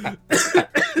 bro?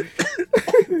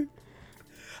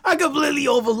 I completely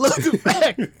overlooked the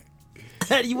fact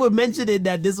that you were mentioning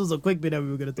that this was a quick bit that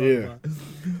we were gonna talk about.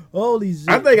 Holy shit!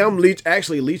 I think I'm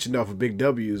leeching off of Big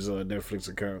W's Netflix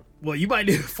account. Well, you might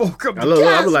need a fulcrum to I look,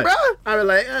 gas, I'm like, bro. I'm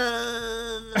like,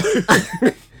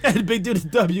 And big dude is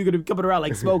W gonna be coming around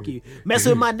like Smokey,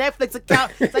 messing with my Netflix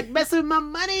account. It's like messing with my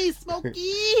money, Smokey.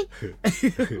 he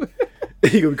gonna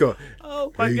be going,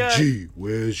 Oh my god! G,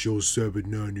 where's your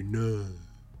 $7.99?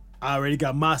 I already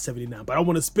got my 79, but I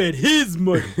want to spend his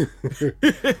money.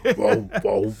 Boom,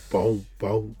 boom, boom,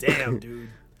 boom. Damn, dude.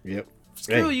 Yep.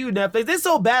 Screw you, Netflix. They're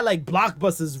so bad. Like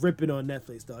Blockbuster's ripping on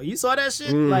Netflix, dog. You saw that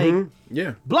shit? Like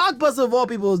Yeah. Blockbuster of all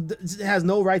people has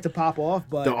no right to pop off.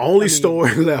 But The only I mean, store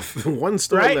left, one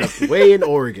store Right? left, way in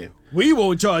Oregon. we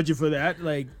won't charge you for that.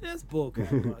 Like that's bullcrap.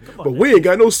 Come on, But we ain't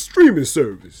got no streaming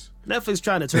service. Netflix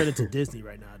trying to turn into Disney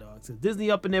right now, dog. So Disney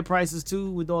upping their prices too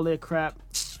with all their crap.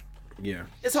 Yeah.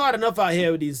 It's hard enough out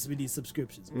here with these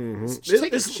subscriptions. Just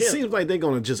take It a chill. seems like they're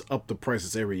gonna just up the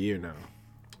prices every year now.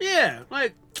 Yeah,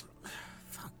 like,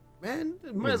 fuck, man.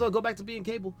 Might as well go back to being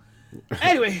cable.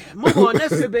 Anyway, move on.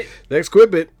 Next bit. Next quick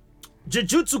bit.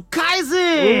 Jujutsu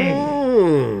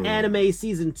Kaisen anime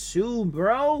season 2,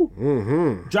 bro.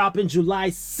 Dropping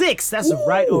July 6th. That's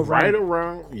right around. Right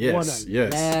around. Yes. corner.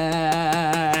 Yes.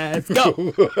 Let's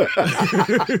go.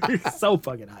 So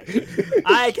fucking hype.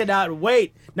 I cannot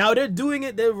wait. Now they're doing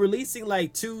it. They're releasing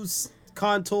like 2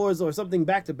 contours or something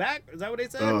back to back. Is that what they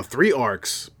said? 3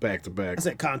 arcs back to back I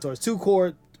said contours. 2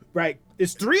 core. Right.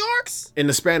 It's 3 arcs? in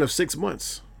the span of 6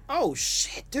 months. Oh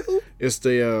shit, dude. It's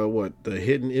the the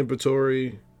hidden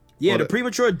inventory Yeah, Oh, the the-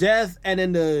 premature death and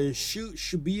then the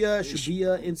Shibuya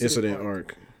incident incident arc.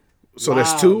 arc. So Wow,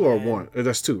 that's 2 or man. 1?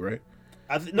 That's 2, right?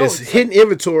 No, it's it's hidden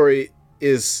inventory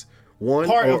is 1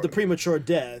 part or, of the premature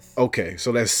death. Okay,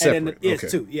 so that's And separate. then okay.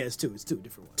 it's 2. Yeah, it's 2. It's 2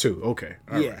 different ones. 2. Okay.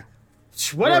 All Yeah. right.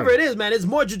 Whatever Alright. it is, man, it's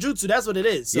more jujutsu. That's what it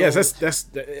is. So Yes, that's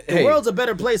the hey, world's a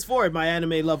better place for it, my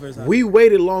anime lovers. we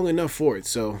waited long enough for it,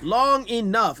 so Long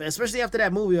enough, especially after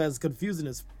that movie was confusing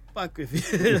as fuck. If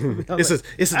you, is it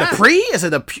the pre?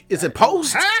 Is it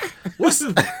post? What's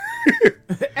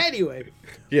anyway,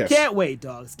 Yes. can't wait,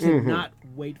 dogs. Cannot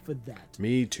wait for that.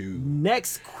 Me too.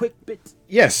 Next quick bit.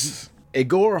 Yes. A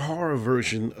gore horror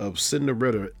version of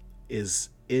Cinderella is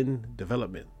in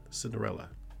development. Cinderella.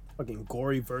 Fucking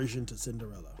gory version to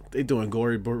Cinderella. They doing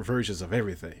gory versions of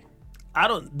everything. I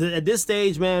don't at this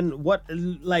stage, man. What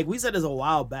like we said this a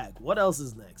while back. What else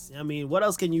is next? I mean, what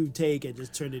else can you take and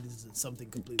just turn it into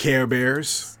something completely? Care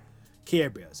Bears.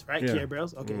 Care Bears, right? Yeah. Care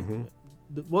Bears. Okay.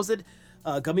 What was it?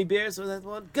 Gummy Bears was that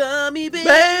one? Gummy Bears,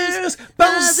 Bears,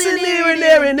 bouncing here and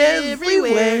there and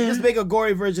everywhere. Just make a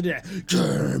gory version of that.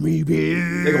 Gummy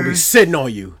Bears. They're gonna be sitting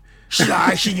on you.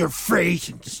 slashing your face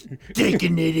and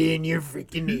sticking it in your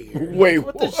freaking ear. Wait,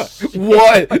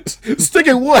 what?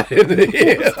 Sticking what in the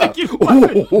ear?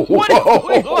 What is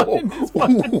going on in this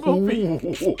fucking movie?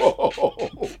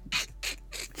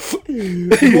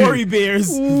 Gory Bears.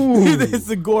 It's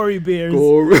the Gory Bears.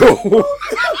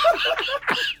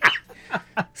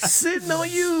 Sitting on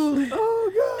you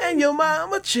and your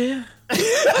mama chair.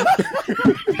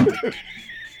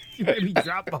 You made me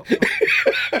drop off.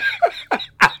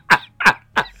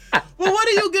 Well, what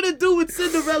are you gonna do with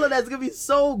Cinderella that's gonna be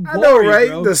so gory, I know, right?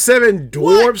 bro? The 7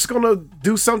 dwarfs gonna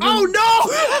do something. Oh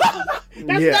no!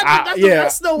 That's Yeah,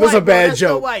 that's Snow White. that's a bro. Bad That's joke.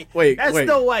 Snow White. Wait, that's wait.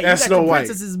 Snow White. That's You got Snow your White.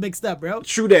 princesses mixed up, bro.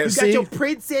 True that. You See? got your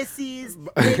princesses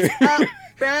mixed up,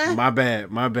 bro. My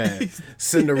bad.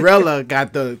 Cinderella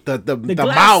got the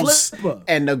glass mouse slipper.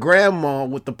 and the grandma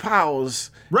with the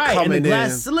powers Right, and the coming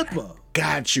glass in. slipper.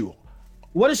 Got you.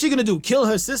 What is she gonna do? Kill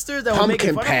her sisters that were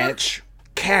making Pumpkin fun of her? patch,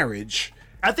 carriage.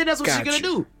 I think that's what she's Got gonna you.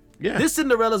 do. Yeah. This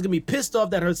Cinderella's gonna be pissed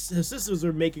off that her sisters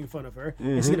are making fun of her,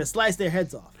 and she's gonna slice their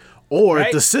heads off. Or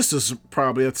Right? the sisters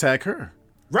probably attack her.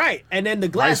 Right, and then the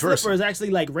glass Vice versa. slipper is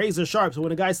actually like razor sharp, so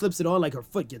when a guy slips it on, like her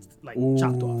foot gets like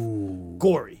chopped off,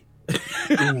 gory,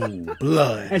 Ooh,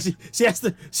 blood. and she has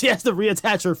to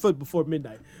reattach her foot before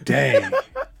midnight. Dang.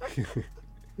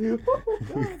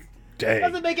 Dang.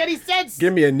 Doesn't make any sense.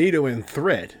 Give me a needle and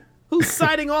thread. Who's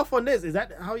signing off on this? Is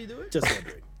that how you do it? Just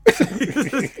wondering.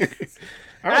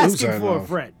 I don't know who's Asking signing for a off.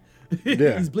 friend.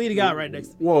 Yeah. He's bleeding out right next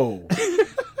to me. Whoa.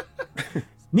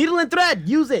 Needle and thread,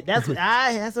 use it. That's what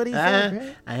he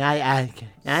said.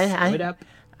 right? Wait up.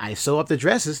 I sew up the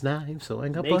dresses now. I'm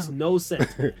sewing up. Makes no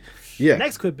sense. Yeah.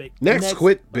 Next quit bit. Next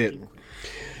quit bit.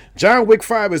 John Wick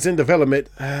 5 is in development.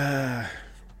 Yeah.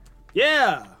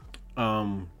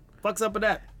 Um, Fucks up with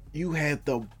that. you had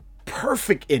the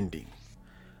perfect ending.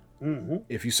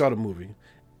 If you saw the movie,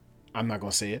 I'm not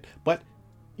gonna say it, but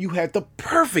you had the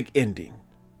perfect ending.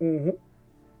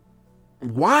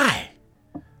 Why?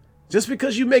 Just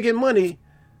because you making money?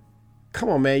 Come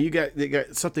on, man. They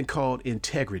got something called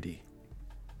integrity.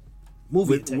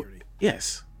 Movie integrity.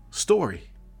 Yes, story.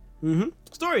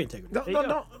 Story integrity. No, There no, you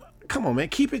go. no. Come on, man.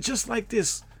 Keep it just like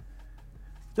this.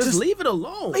 Just leave it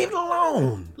alone. Leave it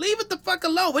alone. Leave it the fuck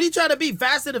alone. What are you trying to be,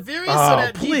 Fast and the Furious? Oh, so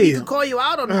that he please. can call you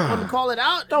out on call it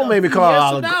out? Don't a make me few call years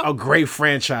out from now? a great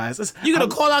franchise. You gonna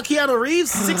call out Keanu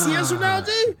Reeves 6 years from now,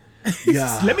 G?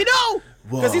 Yeah. Let me know.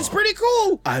 Because he's pretty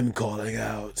cool. I'm calling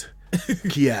out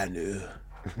Keanu.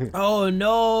 Oh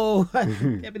no. I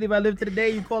can't believe I lived to the day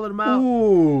you calling him out.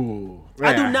 Ooh.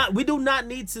 We do not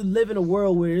need to live in a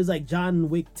world where it's like John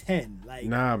Wick 10. Like,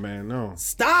 Nah, man, no.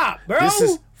 stop, bro. This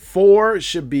is 4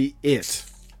 should be it.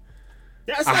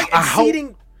 That's like I hope-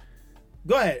 exceeding.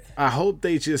 Go ahead. I hope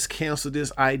they just cancel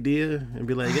this idea and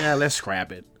be like, yeah, let's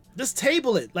scrap it. Just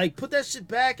table it. Like, put that shit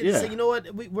back and Yeah. say, you know what?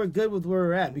 We're good with where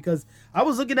we're at. Because I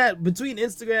was looking at between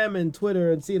Instagram and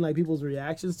Twitter and seeing like people's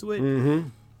reactions to it. Mm-hmm.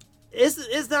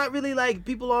 It's not really like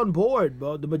people on board,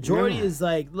 bro. The majority is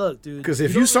like, look, dude. Because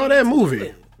if don't you saw really that need to do movie,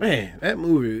 it. man, that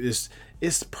movie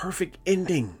it's perfect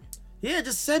ending. Yeah,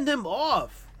 just send him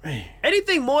off. Man,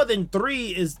 Anything more than 3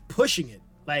 is pushing it.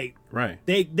 Like, right,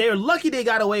 they're lucky they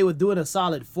got away with doing a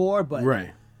solid 4, but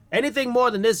right. anything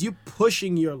more than this, you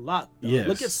pushing your luck. Dog. Yes.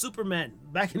 Look at Superman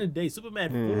back in the day.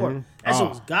 Superman 4. That shit Oh.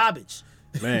 was garbage.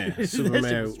 Man, That shit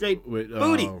Superman was straight with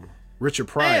booty. Richard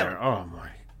Pryor. Damn. Oh my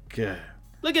god.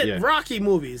 Look at Yeah. Rocky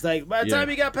movies. Like, by the Yeah. time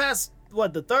you got past,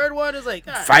 what, the 3rd one? It's like,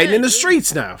 God, Fighting damn, in the dude.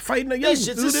 streets now. Fighting a young These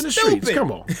shits dude is in the streets. stupid.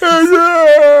 Come on.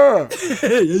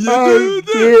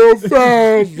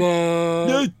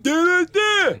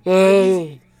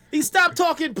 Yeah. He stopped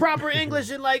talking proper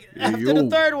English in, like, after yo. the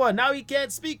 3rd one. Now he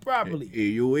can't speak properly. Hey,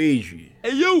 yo, Adrian.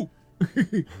 Hey, you.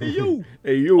 Hey, you.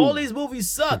 Hey, yo. All these movies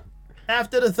suck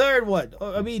after the 3rd one.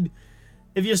 I mean,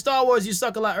 if you're Star Wars, you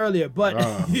suck a lot earlier. But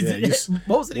yeah,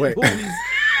 most of these wait. movies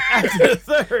after the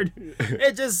 3rd,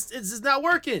 it's just not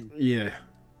working. Yeah.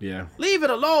 Yeah. Leave it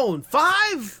alone.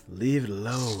 5? Leave it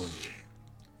alone.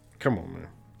 Come on, man.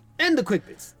 End the quick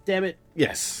bits. Damn it.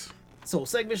 Yes. So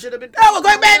segment should have been. Oh,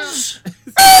 quick bits!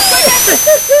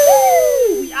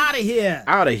 We out of here.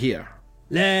 Out of here.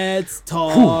 Let's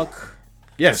talk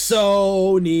Yes.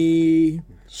 Sony.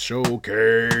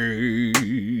 Showcase.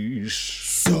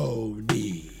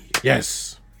 Sony.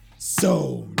 Yes.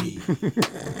 Sony.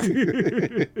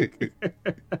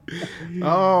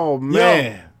 Oh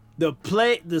man. The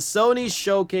Sony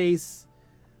showcase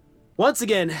once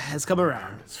again has come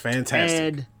around. It's fantastic.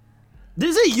 And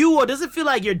does it you or does it feel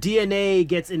like your DNA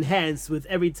gets enhanced with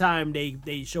every time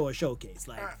they show a showcase?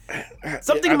 Like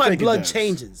something I in my think it blood does.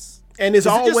 changes. And it's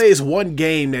Is it just- always one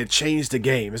game that changed the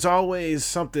game. It's always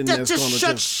something that's Just going to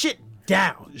shut shit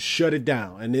down. shut it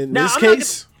down. And in Now, this I'm not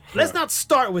case, let's not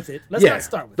start with it. Let's yeah, not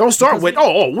start with don't it. start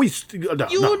because with we. No,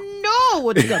 you no. know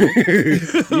what's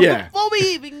coming. Yeah. Before we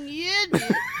even get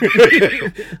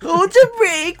Hold your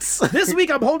brakes. this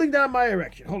week, I'm holding down my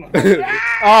erection. Hold on. Oh,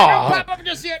 Pop up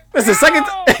just yet. that's the second.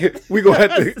 We gonna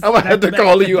have to. I'm gonna have to Back to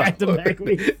call back, you back out. to back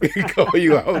weeks. Call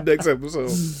you out next episode.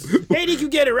 Hey, did you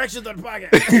get erections on the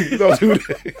podcast? Don't do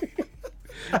that.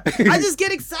 I just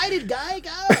get excited, guy.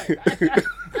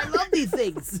 I love these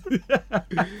things.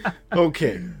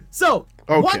 Okay. So,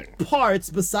 Okay. what parts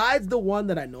besides the one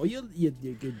that I know you're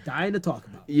dying to talk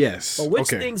about? Yes. But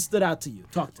which okay. things stood out to you?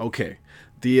 Talk to me. Okay.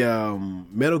 The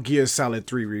Metal Gear Solid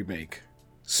 3 remake,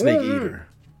 Snake Eater.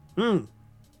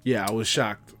 Yeah, I was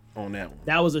shocked on that one.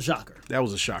 That was a shocker. That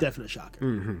was a shock. Definite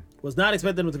shocker. Was not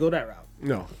expecting them to go that route.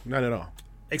 No, not at all.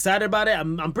 Excited about it.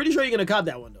 I'm pretty sure you're gonna cop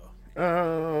that one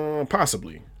though.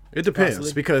 Possibly. It depends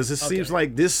Possibly. because it seems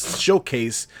like this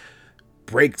showcase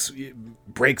breaks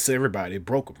everybody. It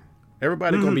broke them.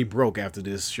 Everybody gonna be broke after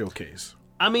this showcase.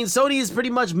 I mean, Sony is pretty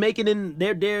much making in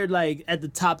they're like at the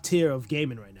top tier of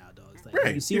gaming right now, dogs. Like,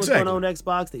 Right, you see what's exactly. going on with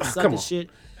Xbox? They suck come as on. shit.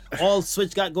 All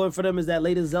Switch got going for them is that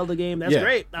latest Zelda game. That's Yeah.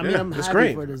 great. I mean, Yeah, I'm that's happy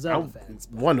great. for the Zelda fans.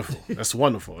 But Wonderful. That's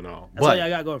wonderful and all. that's all y'all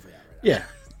got going for y'all right Yeah,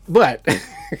 but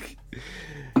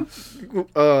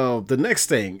the next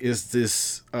thing is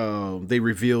this. They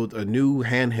revealed a new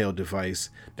handheld device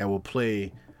that will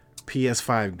play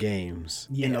PS5 games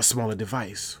in Yeah. a smaller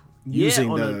device Yeah, using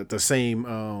on the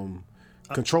same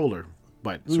controller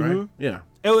buttons, right? Yeah,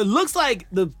 now. It looks like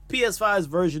the PS5's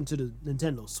version to the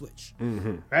Nintendo Switch,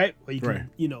 right? Where you can,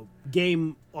 Right.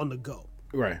 game on the go.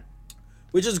 right.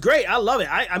 Which is great. I love it.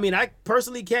 I mean, I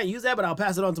personally can't use that, but I'll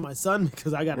pass it on to my son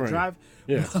because I got to Right. drive.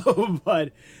 Yeah.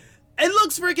 But it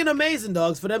looks freaking amazing,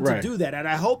 dogs, for them Right. to do that. And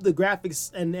I hope the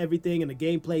graphics and everything and the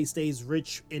gameplay stays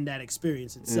rich in that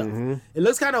experience itself. Mm-hmm. It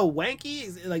looks kind of wanky.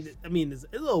 It's like, I mean, it's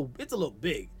a little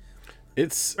big,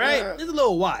 It's right? It's a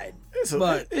little wide.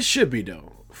 But it should be though.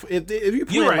 If you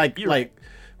play right, you're like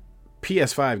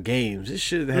PS5 games, it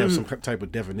should have some type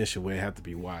of definition where it have to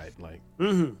be wide. Like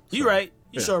you're right.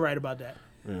 You're yeah. sure right about that.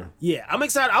 Yeah. Yeah, I'm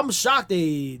excited. I'm shocked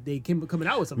they came coming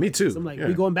out with something. Me like this. too, I'm like, yeah.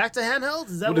 we going back to handhelds?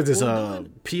 Is that what is this? we're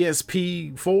doing?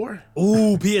 PSP 4?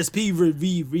 Ooh, PSP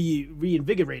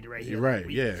reinvigorated right here. Right.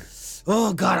 Yeah.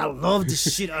 Oh God, I love the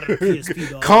shit out of the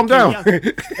PSP. Dog. Calm down.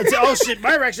 Oh shit,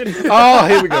 my erection. Oh,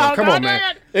 here we go. Oh, Come God on,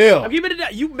 man. damn it. Ew. I'm keeping it down.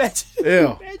 You mentioned Ew.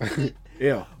 you mentioned it.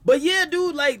 Yeah. But yeah,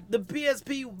 dude, like the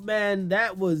PSP, man,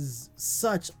 that was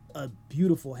such a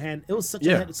beautiful hand. It was such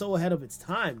Yeah. so ahead of its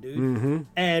time, dude.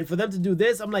 And for them to do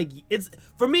this, I'm like, it's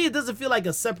for me, it doesn't feel like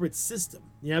a separate system.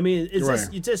 You know what I mean? It's Right.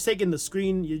 just you're just taking the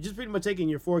screen, you're just pretty much taking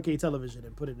your 4K television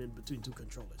and put it in between two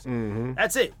controllers.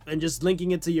 That's it, and just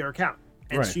linking it to your account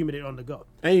and Right. streaming it on the go.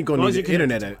 And you're gonna As long as need the you're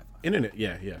connected internet. to Internet.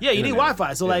 Yeah. Yeah. Yeah, you need Internet.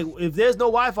 Wi-Fi. So Yeah. like, if there's no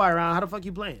Wi-Fi around, how the fuck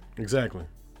you playing? Exactly.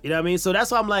 You know what I mean? So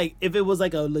that's why I'm like, if it was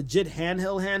like a legit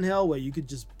handheld where you could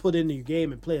just put in your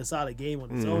game and play a solid game on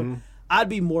its own, I'd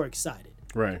be more excited.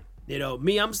 Right. You know,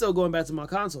 me, I'm still going back to my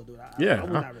console, dude. Yeah.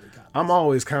 I'm not really count. I'm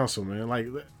always console, man. Like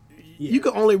you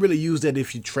can only really use that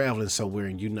if you're traveling somewhere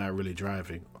and you're not really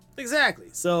driving. Exactly.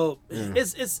 So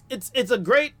it's a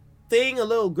great thing, a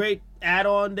little great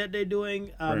add-on that they're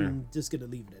doing. I'm just gonna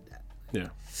leave it at that. Yeah.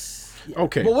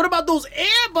 Okay. But what about those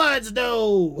earbuds,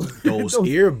 though? Those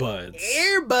earbuds.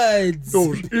 earbuds.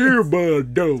 Those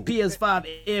earbuds, though. PS5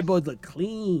 earbuds look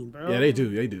clean, bro. Yeah, they do.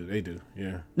 They do.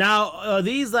 Yeah. Now, are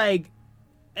these like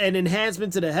an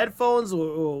enhancement to the headphones,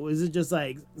 or is it just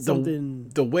like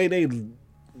something? The way they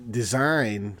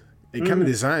design, they kind of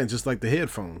design just like the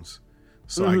headphones.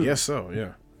 So I guess so.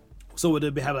 Yeah. So would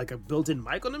it have like a built-in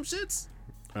mic on them shits?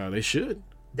 They should.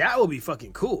 That would be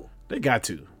fucking cool. They got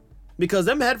to. Because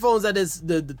them headphones that is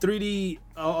the 3D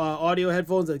audio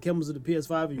headphones that comes with the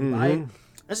PS5 and you buy it,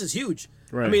 that's just huge.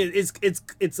 Right. I mean,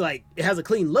 it's like it has a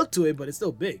clean look to it, but it's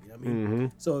still big. I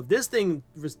mean, so if this thing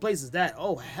replaces that,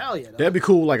 oh hell yeah, dog. That'd be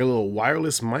cool, like a little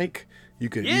wireless mic. You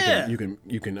can Yeah. you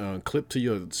can clip to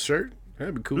your shirt.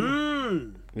 That'd be cool.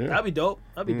 Yeah. That'd be dope.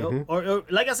 That'd be dope. Or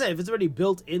like I said, if it's already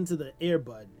built into the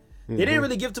earbud, they didn't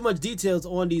really give too much details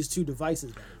on these two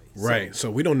devices. By the way. Right. So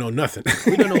we don't know nothing.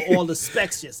 We don't know all the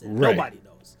specs just yet. Right. Nobody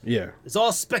knows. Yeah. It's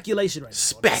all speculation right now.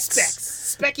 Specs.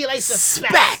 Speculation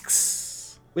specs.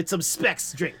 Specs. With some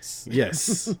specs drinks.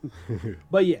 Yes.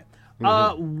 But yeah.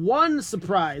 One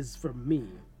surprise from me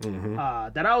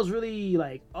that I was really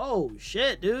like, oh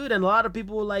shit, dude. And a lot of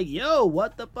people were like, yo,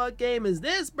 what the fuck game is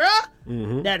this,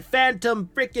 bruh? That Phantom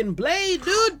freaking Blade,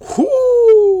 dude.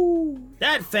 Whoo!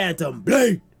 That Phantom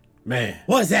Blade. Man.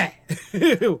 What's that?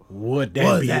 What that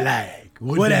What's be that? like?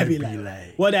 What that be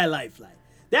like? What that life like?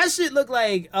 That shit looked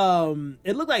like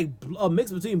it looked like a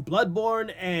mix between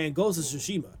Bloodborne and Ghost of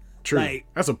Tsushima. True. Like,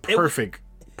 That's a perfect.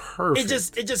 it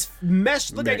just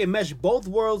meshed. Looked like it meshed both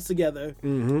worlds together,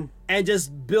 and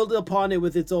just built upon it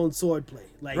with its own swordplay.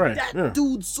 Like Right, that yeah.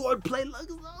 dude's swordplay looks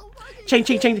so fucking.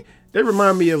 Change. They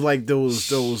remind me of like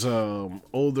those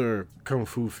older kung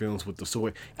fu films with the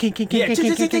sword. King. Yeah,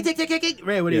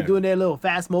 right, when Yeah. they're doing their little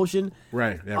fast motion.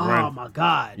 Right. Yeah. Oh right. my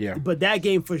god. Yeah. But that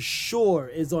game for sure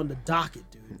is on the docket,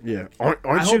 dude. Yeah. I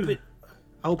Aren't you?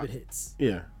 hope it hits.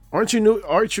 Yeah. Aren't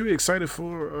you excited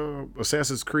for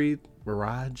Assassin's Creed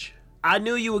Mirage? I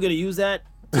knew you were gonna use that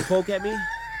to poke at me,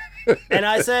 and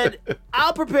I said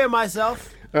I'll prepare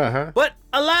myself. Uh-huh. But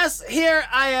alas, here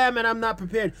I am, and I'm not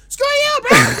prepared. Screw you,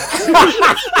 bro!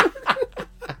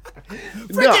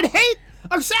 Freaking hate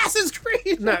Assassin's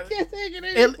Creed. Nah, I can't take it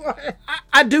anymore.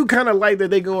 I do kind of like that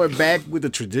they going back with the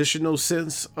traditional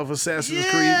sense of Assassin's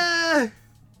Creed. Yeah.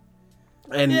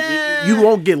 And Yeah. you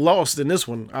won't get lost in this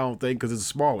one, I don't think, because it's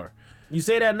smaller. You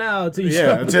say that now until you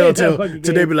Yeah, play until that fucking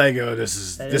they game. be like, oh, this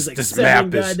is And this there's like this 7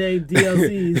 map is. goddamn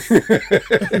DLCs.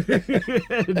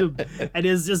 And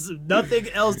there's just nothing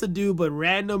else to do but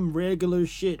random regular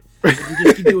shit. And you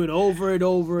just keep doing over and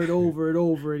over and over and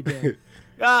over again.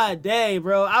 God dang,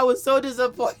 bro. I was so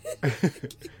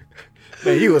disappointed.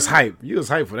 Man, you was hype. You was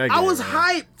hype for that game. I was man.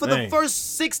 hyped for the Dang.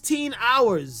 first 16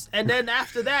 hours. And then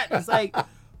after that, it's like,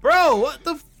 bro, what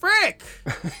the frick?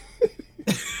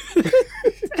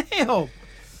 Damn.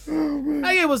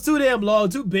 That game was too damn long,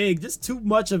 too big, just too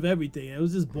much of everything. It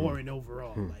was just boring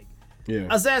overall. Like Yeah.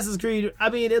 Assassin's Creed, I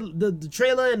mean, the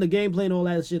trailer and the gameplay and all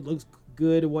that shit looks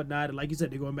good and whatnot. And like you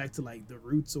said, they're going back to like the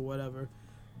roots or whatever.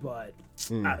 But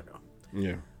I don't know.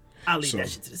 Yeah. I'll leave So- that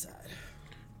shit to the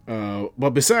side.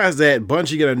 But besides that,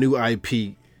 Bungie got a new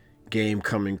IP game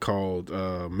coming called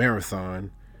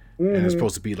Marathon, and it's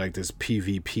supposed to be like this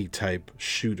PvP type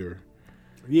shooter.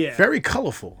 Yeah. Very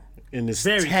colorful in this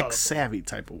Very tech colorful. savvy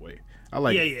type of way. I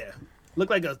like Yeah, it. yeah.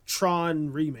 Looked like a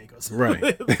Tron remake or something.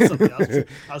 Right. Something.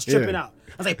 I was tripping Yeah. out.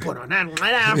 I was like, put on that.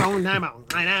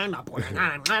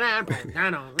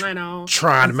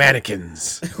 Tron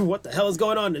mannequins. What the hell is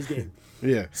going on in this game?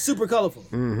 Yeah. Super colorful.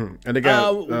 And they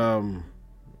got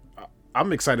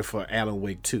I'm excited for Alan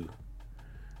Wake 2.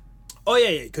 Oh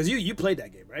yeah, because you played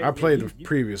that game, right? I played You- the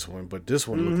previous one, but this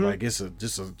one looked like it's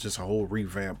just a whole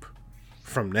revamp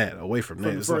from that, away from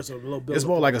that. the It's, first like- one, a little build it's up.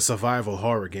 more like a survival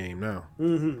horror game now.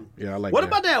 Mm-hmm. Yeah, I like What that.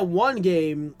 about that one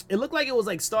game? It looked like it was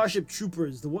like Starship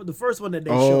Troopers, the first one that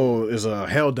they showed. Oh, it's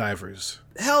Helldivers.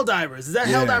 Helldivers. Is that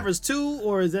Yeah. Helldivers 2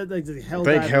 or is that like the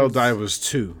Helldivers? I think Helldivers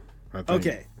 2. I think.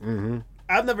 Okay.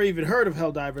 I've never even heard of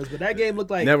Helldivers, but that game looked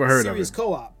like Never heard of serious it.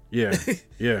 co-op. Yeah,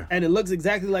 yeah. And it looks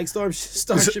exactly like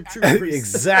Starship Troopers.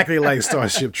 Exactly like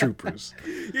Starship Troopers.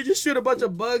 You just shoot a bunch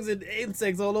of bugs and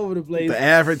insects all over the place. The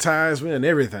advertisement and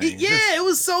everything. Yeah, it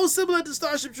was so similar to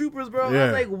Starship Troopers, bro. I Yeah.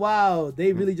 was like, wow,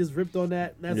 they really just ripped on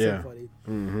that. That's Yeah. so funny.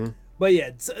 Mm-hmm. But yeah,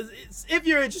 it's, if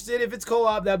you're interested, if it's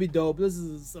co-op, that'd be dope. This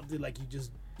is something like you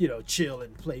just chill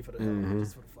and play for the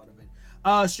just for the fun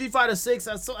of it. Street Fighter 6.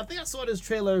 I think I saw this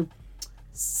trailer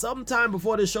sometime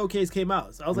before the showcase came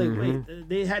out. So I was like, wait,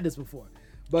 they had this before.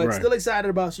 But Right. still excited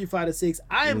about Street Fighter 6.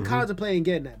 I am contemplating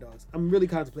getting that, dogs. I'm really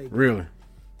contemplating. Really?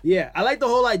 Yeah, I like the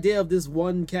whole idea of this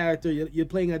one character. You're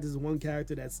playing as this one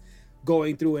character that's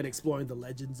going through and exploring the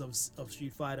legends of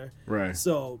Street Fighter. Right.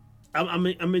 So I'm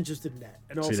interested in that.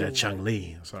 And also, See that Chung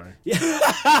Li. Sorry.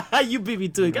 Yeah, you beat me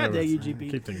to it. God dang you,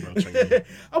 GP. Keep thinking about Chung Li.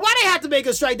 Why they have to make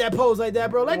us strike that pose like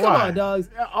that, bro? Like, come Why? on, dogs.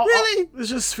 Oh, Really? It's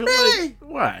just feel Really? like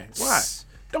why?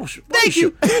 Don't Thank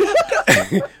you.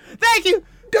 Thank you.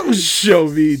 Don't show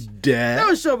me that.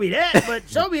 Don't show me that, but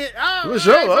show me it. Oh, Well,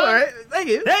 sure. All right. Thank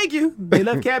you. Thank you. They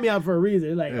left Cammy out for a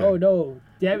reason. Like, oh no.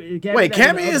 Cammy, Wait,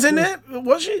 Cammy is in that?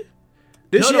 Was she?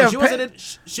 Did No, have she wasn't in.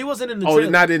 She wasn't in the Oh,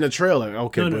 trailer. not in the trailer.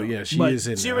 Okay, No, but no. yeah, she But is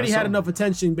in. She there. already I had saw enough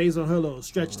attention based on her little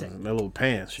stretch tank. that little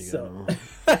pants she got So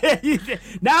on.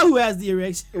 now who has the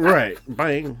erection? Right.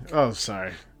 Bang. Oh,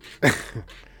 sorry.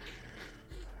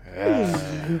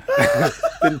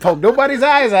 Didn't poke nobody's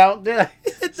eyes out. Yeah.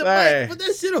 Hit the Sorry. mic, put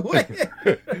that shit away.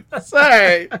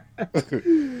 Sorry.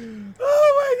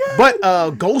 Oh my god.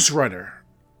 But Ghost Runner.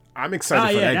 I'm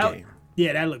excited for that game.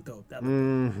 Yeah, that looked dope. That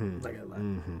looked dope. Not gonna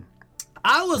lie.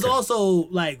 I was also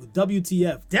like,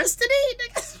 WTF, Destiny?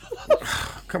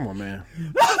 Nigga? Come on, man.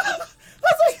 I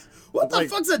was like, what the Like-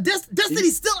 fuck's a Destiny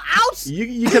still out?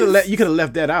 You could have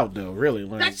left that out though. Really,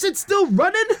 like That shit's still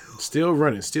running? still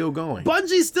running, still going.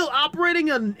 Bungie's still operating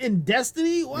in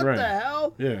Destiny? What Right. the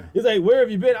hell? Yeah. He's like, where have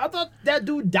you been? I thought that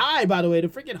dude died, by the way. The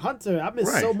freaking Hunter. I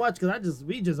missed Right. so much because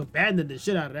we just abandoned the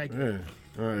shit out of that game.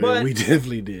 Yeah. All right, But- we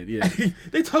definitely did. Yeah.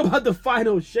 They talk about the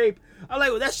final shape. I'm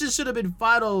like, well, that shit should have been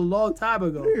final a long time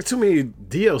ago. There's too many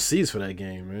DLCs for that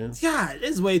game, man. God,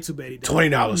 it's way too many.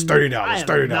 $20, $30, I am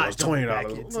 $30, not jumping back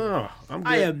 $20. into Oh, I'm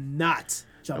good. I am not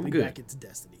jumping good. back into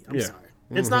Destiny. I'm Yeah. sorry.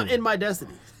 It's not in my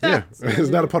Destiny. Yeah, it's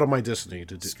not a part of my destiny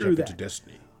to Screw jump that. into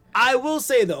Destiny. I will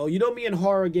say though, me and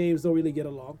horror games don't really get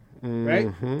along,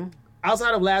 right?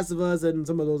 Outside of Last of Us and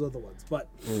some of those other ones, but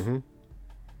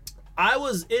I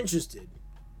was interested.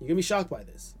 You're gonna be shocked by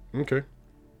this. Okay.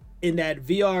 In that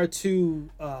VR2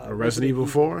 Resident Evil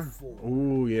 4?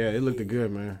 Ooh, yeah, it looked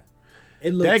good, man.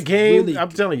 It looks That game, really I'm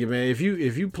telling you, man, if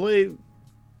you play,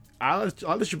 I'll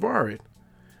let you borrow it.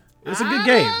 It's a good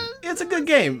game. It's a good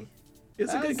game.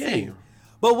 It's a good game.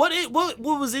 But what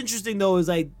was interesting though is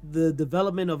like the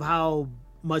development of how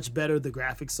much better the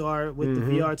graphics are with the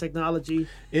VR technology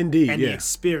Indeed, and the yeah.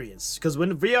 experience. Because when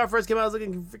the VR first came out, I was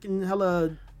looking freaking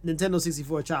hella Nintendo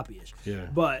 64 choppy-ish. Yeah.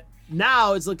 But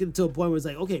now it's looking to a point where it's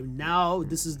like, okay, now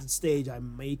this is the stage I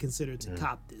may consider to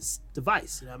cop this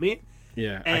device. You know what I mean?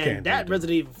 Yeah, I And can't. that do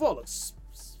Resident Evil 4 looks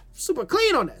super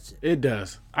clean on that shit. it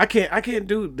does. I can't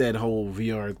do that whole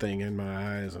VR thing in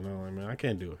my eyes and all that, man. I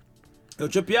can't do it. It'll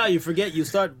trip you out. You forget. You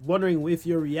start wondering if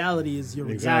your reality is your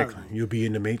Exactly. reality. You'll be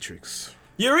in the Matrix.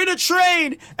 You're in a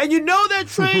train, and you know that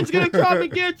train's gonna come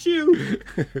and get you.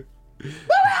 But we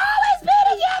always be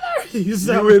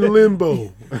together. You're in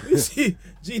limbo.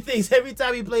 G thinks every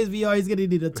time he plays VR, he's gonna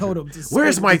need a totem. To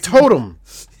Where's spin my it. totem?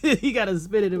 He gotta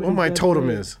spin it. What my totem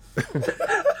is?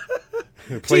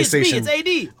 PlayStation. It's AD.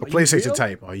 A Are you PlayStation real?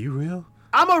 type. Are you real?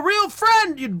 I'm a real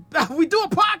friend. We do a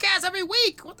podcast every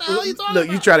week. What the hell are you talking Look,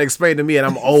 about? you try to explain to me, and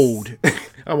I'm old.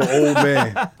 I'm an old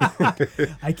man.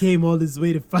 I came all this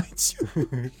way to find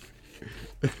you.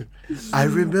 I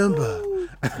remember.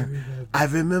 I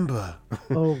remember.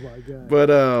 Oh my god. But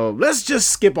let's just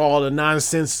skip all the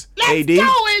nonsense. Let's AD.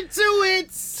 go into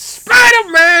it.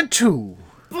 Spider-Man 2.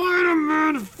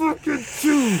 Spider-Man fucking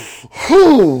 2.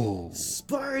 Who?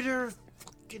 Spider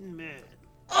fucking Man.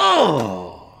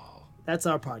 Oh. That's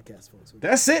our podcast, folks.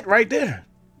 That's it right there.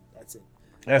 That's it.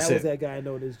 That's That was it. that guy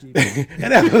known as G.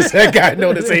 And that was that guy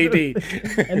known as AD.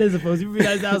 And listen, folks, you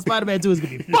realize now Spider-Man 2 is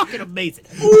going to be fucking amazing.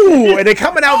 Ooh, and they're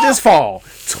coming out this fall.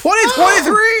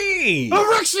 2023.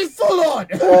 Erection full on.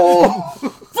 Oh.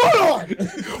 Full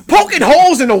on. Poking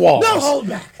holes in the walls. No hold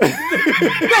back. No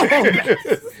hold back.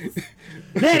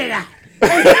 Let it out.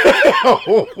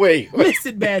 Oh, wait.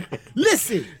 Listen, man.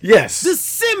 Listen. Yes. The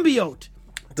symbiote.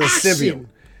 The symbiote.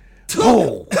 Took-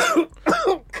 Oh.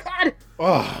 Oh, God.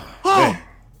 Oh.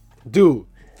 Dude.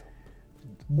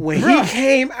 When he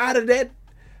came out of that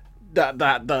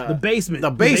The basement. The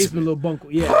basement. little bunker.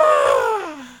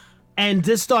 Yeah. And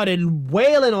just started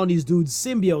wailing on these dudes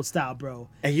symbiote style, bro.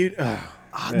 And you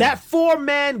That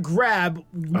 4-man grab,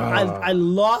 I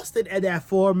lost it at that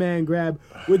 4-man grab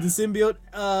with the symbiote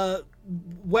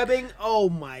webbing. Oh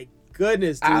my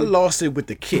goodness, dude. I lost it with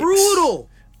the kicks. Brutal.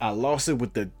 I lost it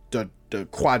with the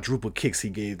quadruple kicks he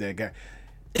gave that guy.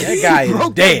 That guy is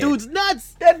Broke dead. that dude's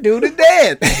nuts. That dude is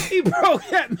dead. He broke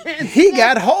that man. He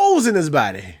got holes in his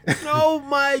body. Oh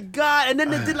my god! And then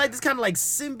they did like this kind of like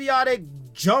symbiotic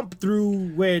jump through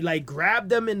where it like grabbed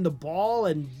them in the ball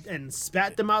and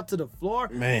spat them out to the floor.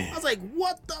 Man. I was like,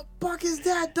 what the fuck is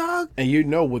that, dog? And you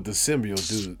know what the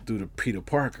symbiote do to Peter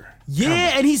Parker.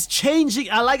 Yeah, and he's changing.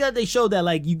 I like that they showed that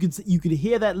like you could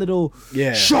hear that little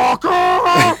Yeah. shocker.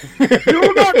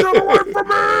 You'll not get away from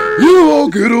me. You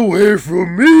won't get away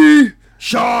from me.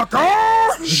 Shocker.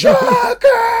 Shocker.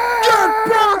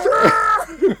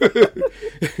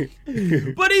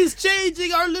 But he's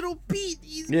changing our little Pete.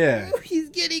 Yeah. He's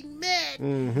getting mad.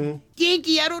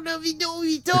 Genki, I don't know if you know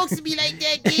he talks to me like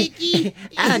that, Genki.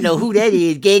 I don't know who that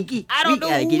is, Genki. I don't we know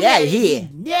gotta who get that out of is. here. He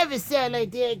never sound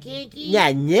like that, Genki.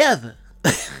 Not never.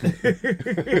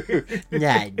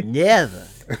 Not never.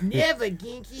 Never,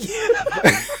 Genki.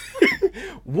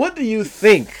 What do you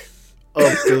think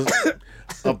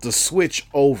of the switch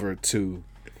over to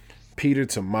Peter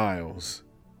to Miles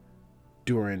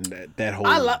during that whole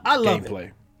I love gameplay?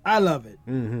 it. I love it.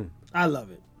 I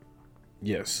love it.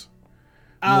 Yes.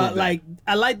 Like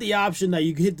I like the option that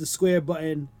you can hit the square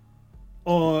button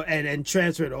or and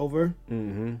transfer it over.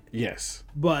 Yes.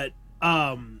 But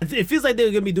it feels like they're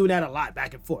gonna be doing that a lot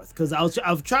back and forth. Because I was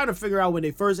trying to figure out when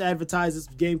they first advertised this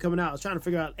game coming out. I was trying to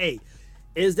figure out, hey,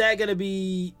 is it gonna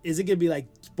be like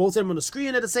both of them on the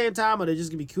screen at the same time, or they're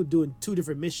just gonna be doing two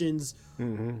different missions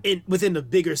within the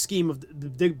bigger scheme of the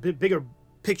bigger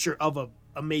picture of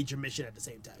a major mission at the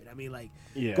same time? You know what I mean, like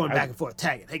going back and forth,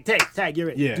 tag it, hey, tag, you're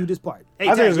in, Yeah. do this part. Hey, I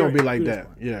think tag, it's you're gonna be in, like do this that.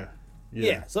 part. Yeah.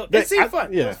 Yeah. So it seemed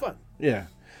fun. Yeah. It was fun. Yeah.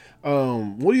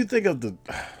 What do you think of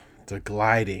the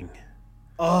gliding?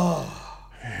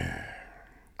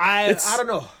 I don't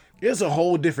know. It's a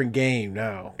whole different game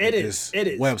now. It with is. this It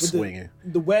is web With swinging.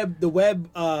 The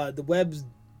web's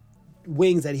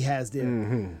wings that he has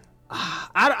there.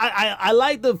 I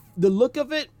like the look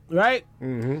of it. Right.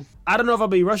 I don't know if I'll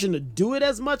be rushing to do it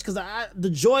as much because the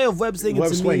joy of web swinging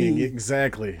Web to swinging, me,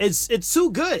 exactly. it's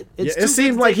too good. It's It too seemed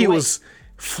good to like take he away. was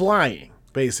flying,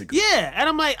 basically. Yeah, and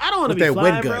I'm like, I don't want to With be that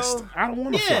flying, wind gust. bro. I don't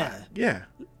want to Yeah. fly. Yeah.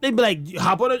 They'd be like,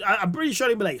 hop on I'm pretty sure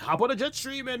they'd be like, hop on a jet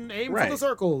stream and aim for Right. the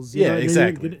circles. Yeah, and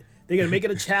exactly. They're gonna make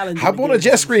it a challenge. Hop on a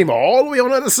jet stream all the way on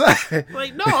the other side.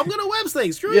 Like, no, I'm gonna web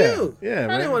sling. Screw Yeah, you. yeah, I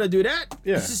man. didn't want to do that.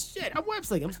 Yeah. It's just shit. I'm web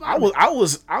slinging. I'm I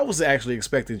fine. was actually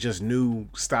expecting just new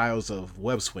styles of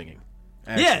web swinging.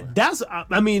 Yeah, actually. that's.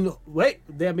 I mean, wait.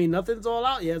 I mean, nothing's all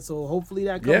out yet, so hopefully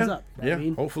that comes Yeah, up. You know what I yeah,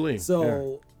 mean? hopefully,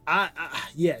 So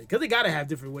Yeah, because they gotta have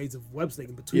different ways of web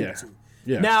slinging between Yeah. the two.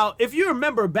 Yeah. Now, if you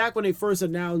remember back when they first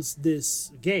announced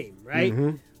this game, right?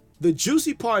 Mm-hmm. The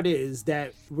juicy part is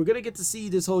that we're gonna get to see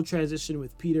this whole transition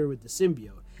with Peter with the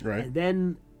symbiote, Right. and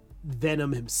then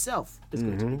Venom himself is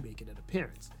going to be making an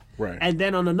appearance. Right. And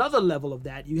then on another level of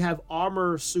that, you have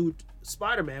armor suit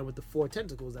Spider-Man with the 4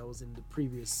 tentacles that was in the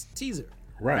previous teaser.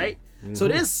 Right. So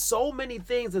there's so many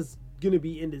things that's gonna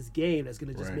be in this game that's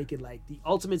gonna just Right. make it like the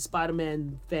ultimate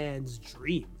Spider-Man fan's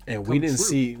dream. And come true. we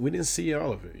didn't see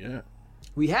all of it. Yeah.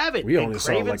 We have it. We And only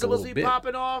saw, Kraven's like, a supposed to little be bit.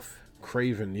 popping off.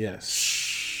 Craven,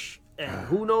 yes. And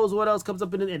who knows what else comes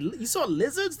up in it. And you saw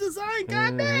Lizard's design?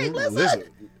 God dang, Lizard. Lizard.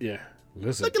 Yeah.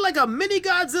 Lizard. Looking like a mini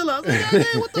Godzilla. I was like, God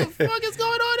dang, what the fuck is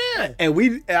going on here?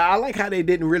 And I like how they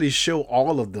didn't really show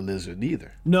all of the lizard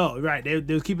either. No, right. They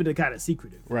were keeping it kind of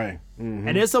secretive. Right. Mm-hmm.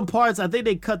 And there's some parts I think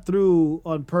they cut through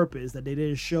on purpose that they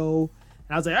didn't show.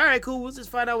 And I was like, all right, cool. We'll just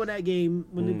find out when the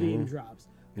game drops.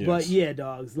 Yes. But yeah,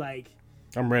 dogs, like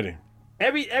I'm ready.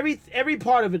 every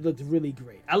part of it looked really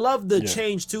great. I love the Yeah.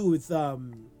 change too with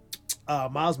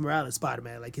Miles Morales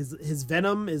Spider-Man. Like his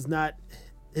Venom is not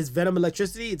his Venom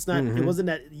electricity. It's not. Mm-hmm. It wasn't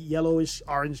that yellowish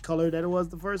orange color that it was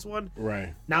the first one.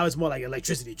 Right. Now it's more like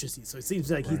electricity. So it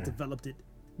seems like he's Right. developed it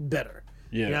better.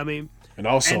 Yeah. You know what I mean? And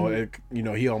also,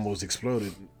 And- he almost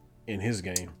exploded in his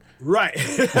game. Right.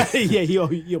 Yeah, he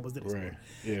almost did it. Right.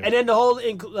 Yeah. And then the whole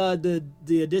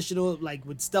the additional like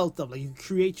with stealth stuff, like you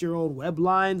create your own web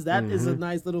lines. That is a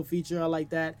nice little feature. I like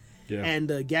that. Mm-hmm. Yeah. And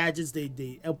the gadgets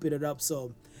they open it up.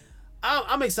 So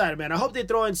I'm excited, man. I hope they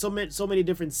throw in so many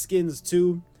different skins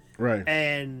too. Right.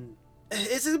 And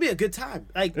it's gonna be a good time.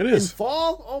 Like It is. in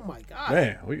fall. Oh my god.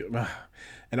 Man,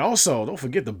 and also don't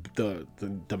forget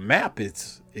the map.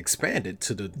 It's expanded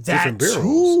to the That different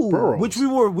too, boroughs. which we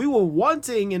were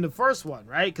wanting in the first one,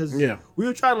 right? Because Yeah. we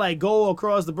were trying to like go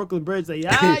across the Brooklyn Bridge. Like, you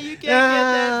can't get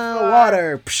that far.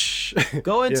 water. Psh.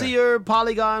 Go into Yeah. your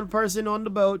polygon person on the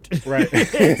boat. Right.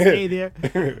 Stay there.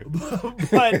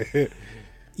 But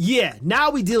yeah,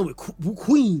 now we dealing with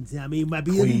Queens. I mean, might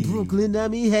be in Queens. Brooklyn. I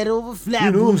mean, head over You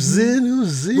know what I'm Flatbush saying? You know what I'm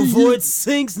saying? before it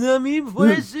sinks. You know what I mean? Before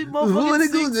that shit Before motherfucking they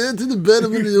go sinks. down to the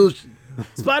bottom of the ocean.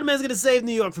 Spider-Man's gonna save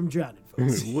New York from drowning,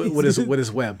 folks. what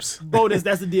is webs? Bonus,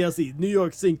 that's the DLC. New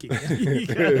York sinking.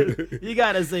 you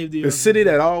gotta save New York. The city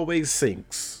that always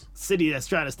sinks. City that's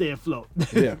trying to stay afloat.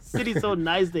 Yeah. City's so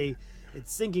nice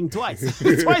it's sinking twice.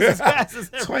 Twice as fast as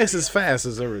everything. Twice as fast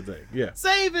as everything. Yeah.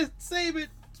 Save it,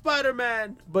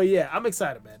 Spider-Man. But yeah, I'm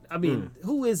excited, man. I mean,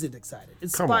 who isn't excited?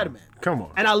 It's Come Spider-Man. on. Come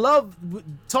on. And I love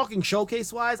talking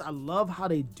showcase-wise. I love how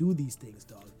they do these things,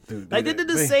 dog. Dude, Like they did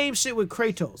the they- same shit with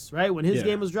Kratos, right? When his Yeah.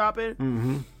 game was dropping,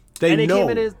 They and they know. came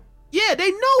in as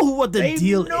they know what the They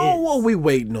deal know is. what we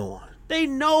waiting on. They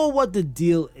know what the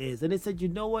deal is, and they said, you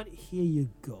know what? Here you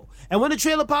go. And when the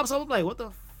trailer pops up, I'm like, what the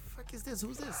fuck is this?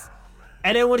 Who's this?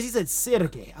 And then when he said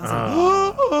Sergey, I was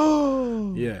like,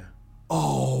 oh, Yeah.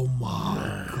 oh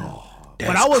my god.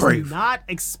 That's But I was crazy. not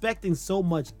expecting so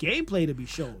much gameplay to be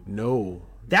shown. No.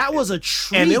 That was a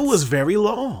treat. And it was very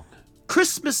long.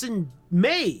 Christmas in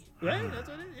May. Right? That's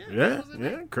what it is.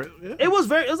 Yeah. Christmas in May. Yeah. It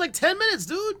was like 10 minutes,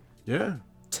 dude. Yeah.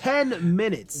 10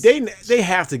 minutes. They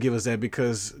have to give us that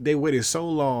because they waited so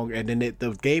long and then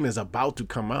the game is about to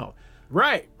come out.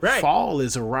 Right. Fall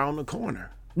is around the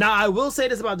corner. Now, I will say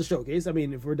this about the showcase. I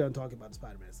mean, if we're done talking about the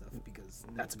Spider-Man stuff, because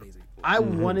that's amazing. I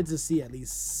wanted to see at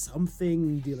least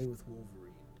something dealing with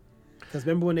Wolverine. Because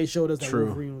remember when they showed us that True.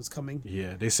 Wolverine was coming?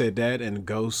 Yeah, they said that and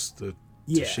Ghost, the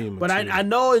Yeah. Tsushima But too. I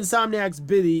know Insomniac's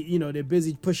busy, they're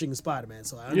busy pushing Spider-Man,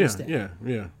 so I understand.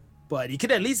 Yeah. But he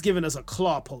could at least given us a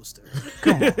Claw poster.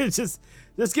 Come on. just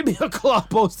give me a Claw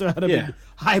poster. I'd have Yeah. been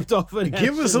hyped off of that.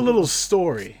 Give us a shit. little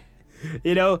story.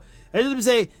 And just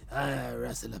say,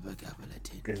 wrestle up a couple of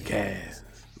titties. Gas.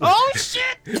 Oh shit!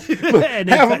 And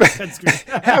then cut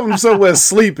screen. Have him somewhere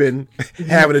sleeping,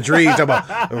 having a dream talking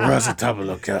about Russell Tupper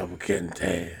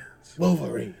Kentans.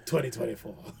 Wolverine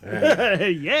 2024.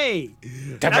 Yay!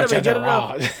 That'd be good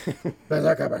enough.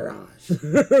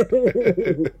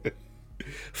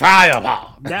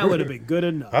 Fireball. That would have been good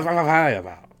enough.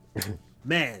 Fireball.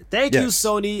 Man, thank you, Yes.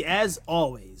 Sony, as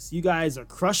always. You guys are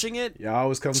crushing it. Y'all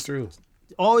always come through.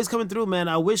 Always coming through, man.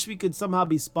 I wish we could somehow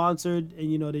be sponsored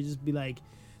and, they just be like,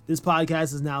 this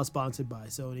podcast is now sponsored by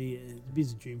Sony. It'd be a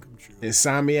dream come true.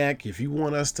 Insomniac, if you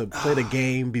want us to play the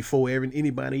game before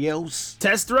anybody else,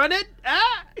 Test run it.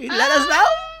 Let us know.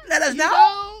 Let us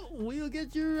know. We'll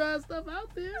get your stuff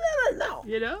out there. Let us know.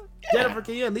 Jennifer,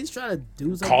 can you at least try to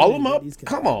do something? call to them get up. these guys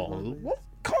Come involved? on.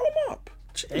 Call them up.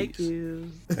 Thank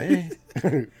you. Dang.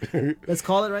 Let's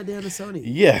call it right there on the Sony.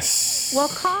 Yes. Well,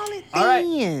 call it All right.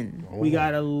 then. We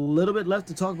got a little bit left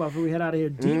to talk about before we head out of here.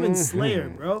 Demon Slayer,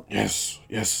 bro. Yes.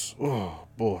 Yes. Oh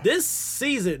boy. This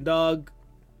season, dog,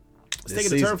 it's This taking a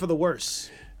season. turn for the worse.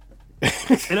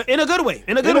 in a good way.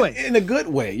 In a good way. In a good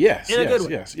way. Yes. In a yes, good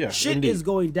way. Yes. Yes. Shit indeed. is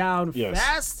going down Yes.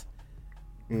 fast.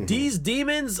 These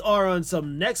demons are on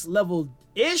some next level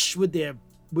ish with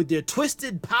their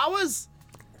twisted powers.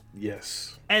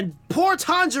 Yes. And poor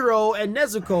Tanjiro and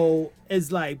Nezuko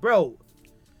is like, bro,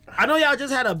 I know y'all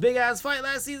just had a big ass fight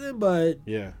last season, but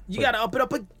Yeah. you But gotta up it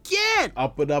up again.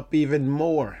 up it up even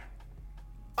more.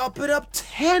 Up it up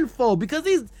tenfold because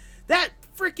that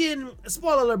freaking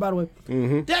spoiler alert, by the way,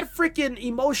 that freaking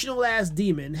emotional ass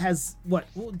demon has what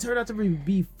will turn out to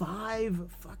be 5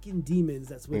 fucking demons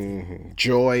that's with him.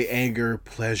 Joy, anger,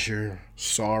 pleasure,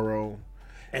 sorrow,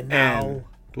 And now and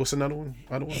what's another one?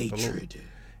 Other one? hatred.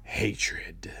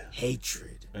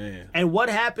 Hatred. Man. And what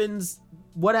happened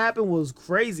was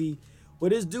crazy, where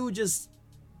this dude just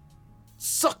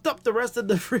sucked up the rest of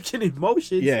the freaking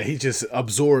emotions. Yeah, he just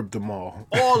absorbed them all.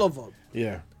 All of them.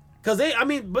 Yeah. Cause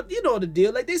but you know the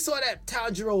deal. Like they saw that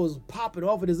Tanjiro was popping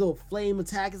off with his little flame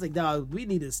attack. It's like, dog, we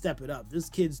need to step it up. This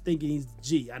kid's thinking he's the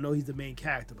G. I know he's the main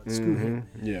character, but screw him.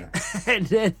 Yeah. And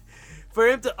then for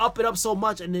him to up it up so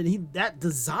much, and then that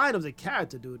design of the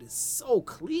character, dude, is so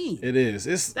clean. It is.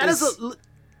 That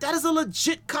is a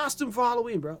legit costume for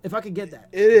Halloween, bro. If I could get that.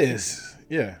 It is.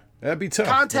 Yeah. That'd be tough.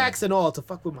 Contacts and all to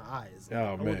fuck with my eyes. Oh I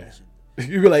want man. that shit.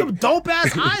 You be like, Them dope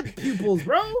ass eye pupils,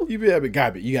 bro. you be like,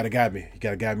 guide me. You gotta guide me. You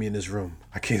gotta guide me in this room.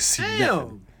 I can't see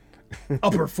nothing. Damn.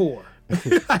 Upper 4.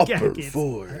 Upper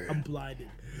 4. I'm blinded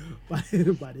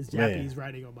by this Japanese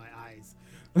writing on my eyes.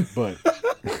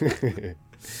 But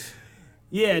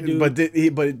Yeah, dude.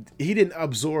 but he didn't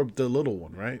absorb the little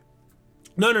one, right?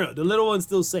 No. The little one's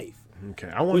still safe. Okay.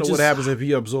 I wonder what happens if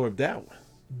he absorbed that one.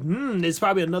 There's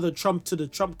probably another trump to the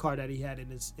trump card that he had in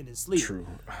his sleeve. True.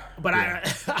 But I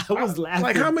was laughing.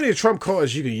 Like how many trump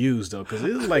cards you can use though? Because it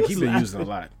looks like he's been using a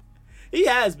lot. He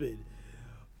has been.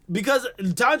 Because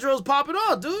Tanjiro's popping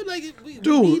off, dude. Like, we need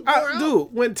Dude, more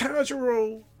help. when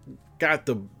Tanjiro got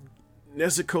the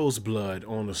Nezuko's blood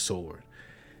on the sword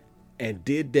and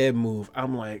did that move,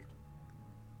 I'm like,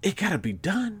 it gotta be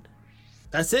done.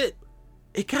 That's it.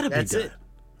 It gotta That's be done. it.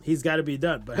 He's got to be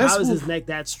done. But Let's how is his move. neck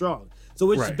that strong? So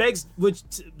which Right.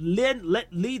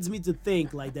 leads me to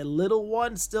think like that little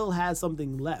one still has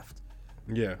something left,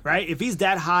 Yeah. right? If he's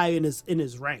that high in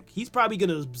his rank, he's probably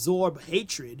gonna absorb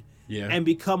hatred Yeah. and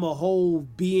become a whole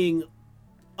being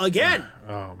again.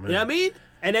 Oh man. You know what I mean?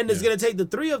 And then it's gonna take the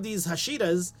 3 of these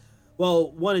Hashidas,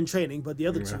 well, one in training, but the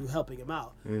other 2 helping him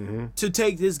out, to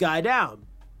take this guy down.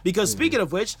 Because speaking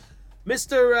of which,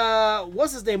 Mr.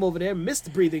 What's his name over there?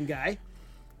 Mist breathing guy.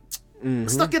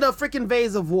 Stuck in a freaking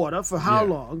vase of water for how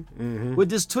long? With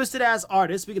this twisted ass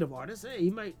artist. Speaking of artists, hey,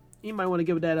 he might want to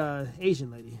give it that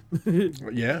Asian lady.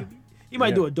 Yeah. He might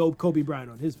Yeah. do a dope Kobe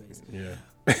Bryant on his face. Yeah.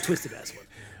 Twisted ass one.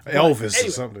 Elvis anyway.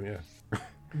 or something. Yeah.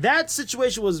 That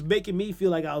situation was making me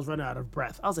feel like I was running out of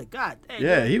breath. I was like, God dang.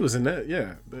 Yeah. He was in that.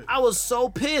 Yeah. But- I was so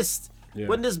pissed Yeah.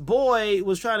 when this boy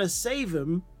was trying to save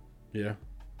him. yeah.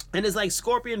 And it's like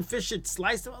scorpion fish had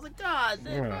sliced him. I was like, God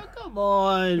damn, bro, Yeah. come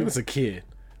on. It was a kid.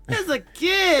 It's a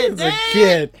kid. It's a dang.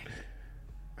 kid.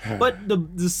 But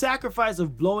the sacrifice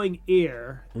of blowing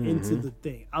air into Mm-hmm. the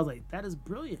thing, I was like, that is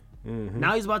brilliant.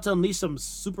 Now he's about to unleash some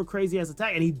super crazy ass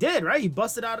attack. And he did, right? He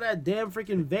busted out of that damn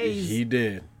freaking vase. He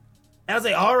did. And I was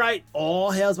like, all right,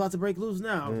 all hell's about to break loose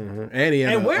now. And he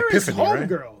had And an where is epiphany, right?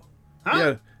 homegirl?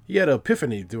 Huh? He had an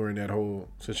epiphany during that whole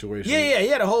situation. Yeah, he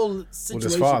had a whole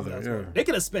situation father, with yeah. They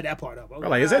could have sped that part up. I'm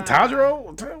like, is that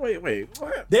Tanjiro? Wait,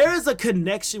 what? There is a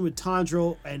connection with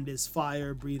Tanjiro and this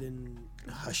fire-breathing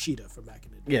Hashida from back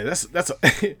in the day. Yeah, that's a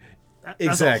That's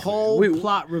exactly. a whole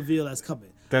plot reveal that's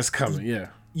coming. That's coming. Yeah,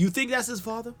 You think that's his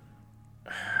father?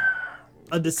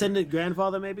 A descendant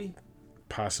grandfather, maybe?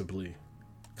 possibly.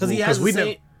 Because he Well, has 'cause the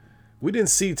same... We didn't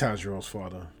see Tanjiro's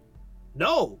father.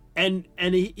 No, and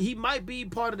he might be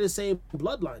part of the same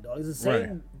bloodline, dog. It's the same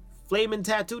Right. flaming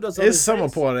tattoo that's on It's his someone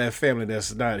face. part of that family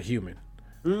that's not human.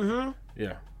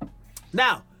 Yeah.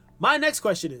 Now, my next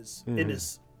question is, Mm-hmm. in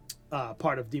this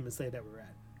part of Demon Slayer that we're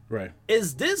at, Right.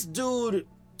 is this dude,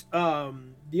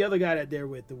 the other guy that they're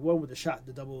with, the one with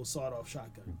the double sawed-off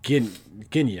shotgun,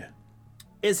 Genya.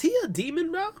 is he a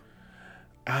demon, bro?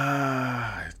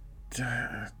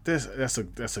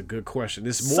 That's a good question.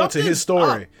 There's more to his Something's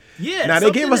story. up. Yeah. Now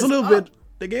they gave us a something little is bit. up.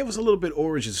 They gave us a little bit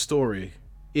origin story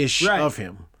ish Right. of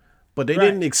him, but they Right.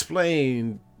 didn't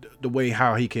explain the way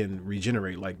how he can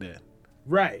regenerate like that.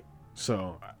 Right.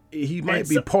 So he might And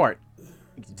be so- part.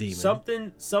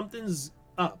 demon. Something's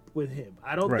up with him.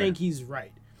 I don't Right. think he's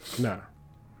right. Nah.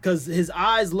 Because his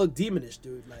eyes look demonish,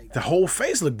 dude. Like, The whole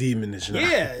face look demonish now.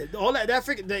 yeah, all that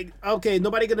freaking. Like, okay,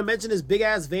 nobody gonna mention his big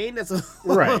ass vein that's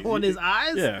Right. on his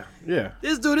eyes. Yeah. Yeah.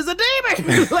 This dude is a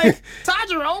demon. Like,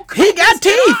 Tanjiro, cut He got his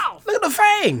head teeth. off. Look at the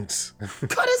fangs.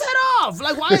 Cut his head off.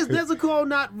 Like, why is Nezuko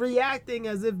not reacting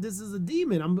as if this is a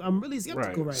demon? I'm really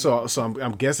skeptical right now. So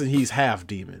I'm guessing he's half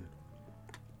demon.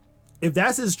 If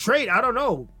that's his trait, I don't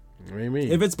know. What do you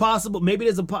mean? If it's possible, maybe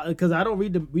there's a because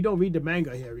we don't read the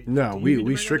manga here. no, Do you read the we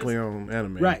manga strictly on on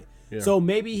anime. this? Right. Yeah. So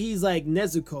maybe he's like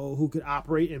Nezuko who could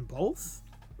operate in both.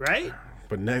 Right.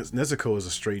 But Nezuko is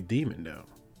a straight demon though.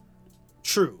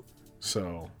 True.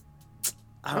 So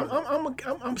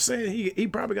I'm saying he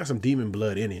probably got some demon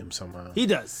blood in him somehow. He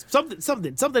does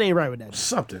something ain't right with that.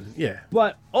 Something, yeah.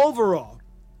 But overall,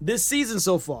 this season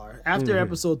so far, after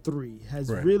episode 3, has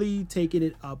Right. really taken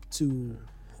it up to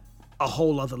a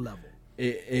whole other level.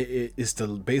 It's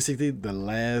basically the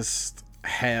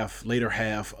later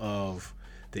half of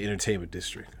the entertainment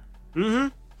district.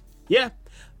 Yeah.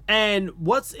 And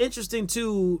what's interesting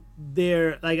too,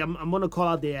 they're like I'm gonna call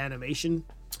out their animation.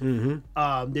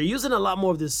 They're using a lot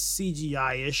more of this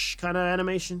CGI-ish kind of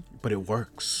animation. But it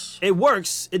works. It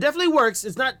works. It definitely works.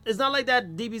 It's not like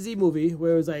that DBZ movie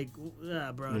where it was like,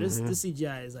 bro, this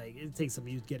CGI is like it takes some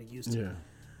getting used to. Yeah.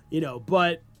 You know,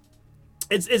 but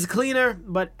it's cleaner.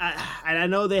 But I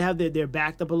know they have they're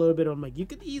backed up a little bit. I'm like, you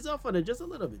could ease off on it just a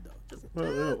little bit though, just a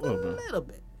little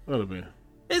bit. A little bit.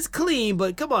 It's clean,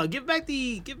 but come on, give back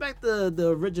the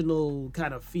original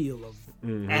kind of feel of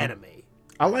anime.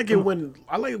 I like it when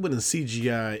the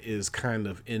CGI is kind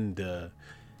of in the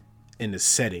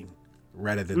setting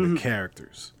rather than the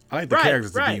characters. I like the Right,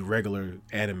 characters to be right. regular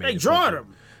animated. Like drawing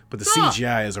them. But the Draw.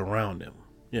 CGI is around them.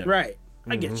 Yeah. Right.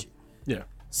 I get you. Yeah.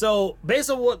 So based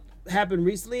on what happened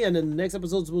recently, and then the next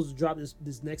episode's supposed to drop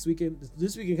this next weekend.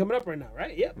 This weekend coming up right now,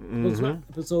 right? Yep.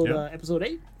 Episode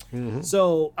 8.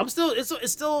 So I'm still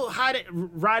it's still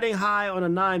riding high on a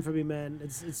 9 for me, man.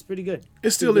 It's pretty good. It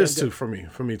still Pretty is damn too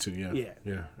for me too. Yeah. Yeah.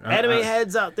 Yeah. Anime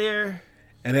heads out there.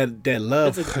 And that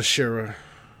love Hashira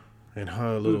and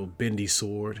her little bendy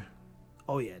sword.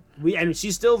 Oh yeah, and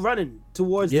she's still running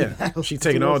towards the Yeah. battle. She's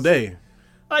taking all day.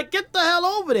 Like, get the hell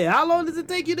over there. How long does it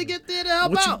take you to get there to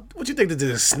help out? What you think this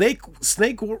is a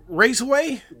snake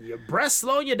raceway? Your breasts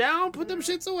slowing you down? Put them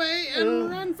shits away and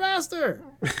run faster.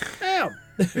 Damn.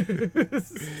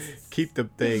 Keep the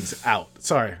things out.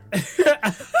 Sorry.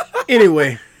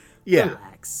 Anyway, yeah.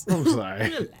 Relax. I'm sorry.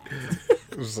 Relax.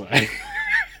 I'm sorry.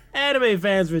 Anime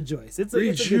fans rejoice. It's a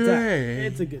good time. Rejoice.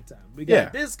 It's a good time. We got Yeah.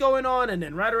 this going on, and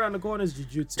then right around the corner is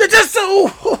Jujutsu.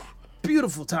 Jujutsu!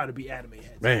 Beautiful time to be anime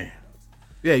heads. Man.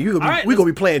 Yeah, we're gonna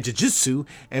be playing Jujutsu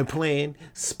and playing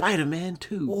Spider-Man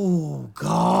 2. Oh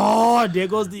God! There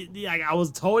goes the I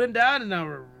was toning down, and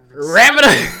now Wrap it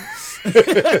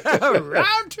up.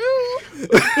 round 2.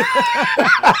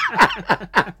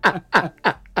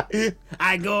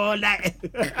 I go like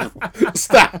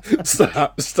Stop.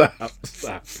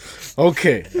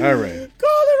 Okay, all right.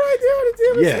 call it right there on the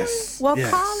TV. Yes. Well,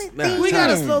 yes. call it Now, then. We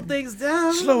gotta time. slow things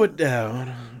down. Slow it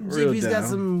down. Real GB's down. got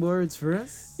some words for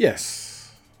us.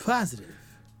 Yes. Positive.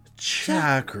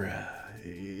 Chakra.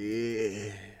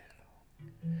 Yeah.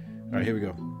 All right, here we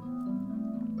go.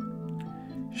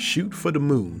 Shoot for the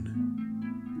moon.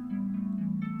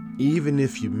 Even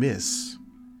if you miss,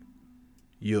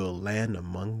 you'll land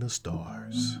among the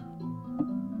stars.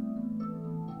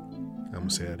 I'm gonna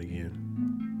say that again.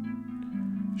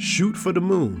 Shoot for the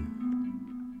moon.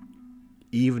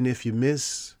 Even if you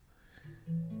miss,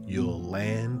 you'll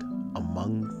land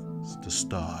among the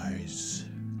stars.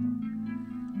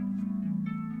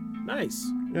 Nice.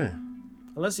 Yeah.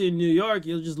 Unless you're in New York,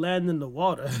 you'll just land in the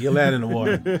water. You land in the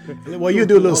water. Well, you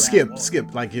do a little skip,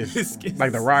 like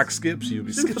like the rock skips. You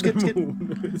be skip.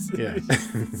 Yeah,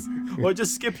 Or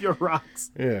just skip your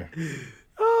rocks. yeah.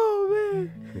 Oh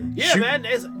man. Yeah, Shoot. man.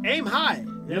 It's aim high. You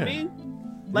know what I mean?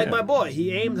 Like Yeah. my boy,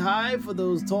 he aimed high for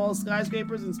those tall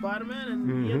skyscrapers in Spider-Man,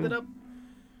 and he ended up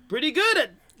pretty good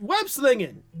at web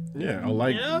slinging. Yeah, or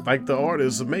like Yeah. like the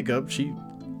artist of makeup, she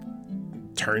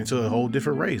turned into a whole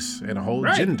different race and a whole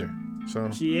Right. gender.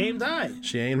 So She aimed high.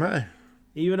 she ain't mine.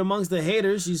 Even amongst the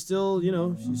haters, she's still,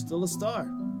 she's still a star.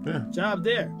 Yeah. Job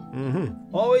there.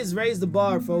 Always raise the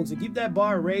bar, folks, and keep that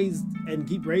bar raised and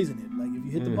keep raising it. Like if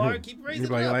you hit the bar, keep raising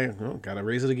You're it up. like, oh, gotta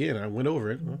raise it again. I went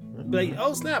over it. Be like,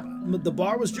 oh snap, the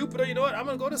bar was Jupiter. You know what? I'm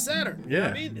gonna go to Saturn. You know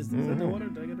what I Yeah. mean? Is that the order?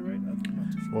 Did I get it right? I'm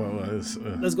not too sure. Well, it's,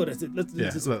 Let's go there. Let's yeah.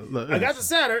 just, look, I got to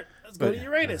Saturn. Let's go to But-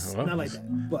 Uranus. well, Not like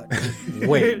that, but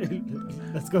Wait.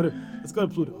 let's go to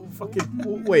Pluto.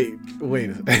 Fucking wait.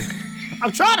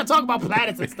 I'm trying to talk about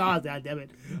planets and stars, goddammit.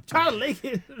 I'm trying to link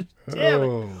it. Damn it.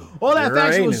 Oh, All that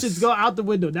factual Uranus. shit's go out the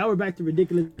window. Now we're back to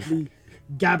ridiculously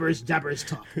jabberish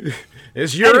talk.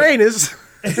 It's Uranus.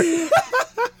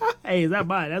 Hey, is that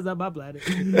mine? That's not my planet.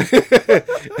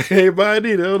 Hey,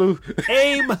 buddy, no.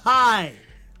 Aim high.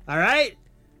 All right?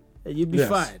 And you'll be Yes.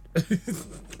 fine.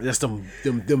 That's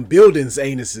them buildings,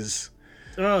 anuses.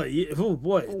 Oh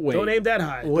boy. Wait. Don't aim that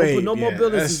high. Wait, Don't put no more yeah,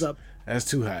 buildings up. That's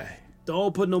too high.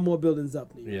 Don't put no more buildings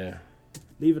up. Nigga. Yeah,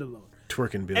 Leave it alone.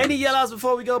 twerking buildings. Any yell outs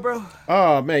before we go, bro?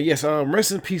 Oh man, yes.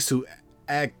 Rest in peace to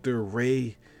actor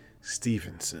Ray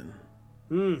Stevenson.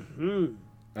 Can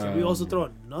we also throw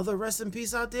another rest in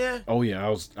peace out there? Oh yeah, I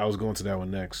was going to that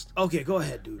one next. Okay, go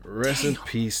ahead, dude. Rest in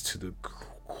peace to the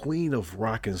queen of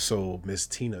rock and soul, Miss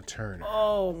Tina Turner.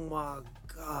 Oh my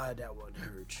God, that one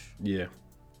hurt. Yeah.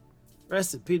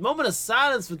 Rest in peace. Moment of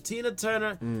silence for Tina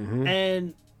Turner Mm-hmm.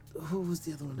 and who was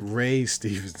the other one? Ray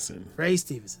Stevenson. Ray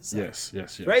Stevenson. Sorry.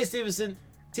 Yes. Ray Stevenson,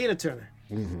 Tina Turner.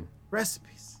 Mm-hmm. Rest in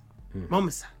peace. Moment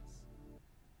of silence.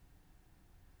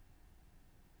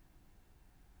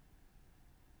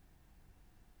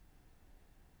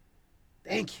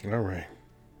 Thank you. All right.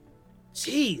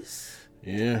 Jeez.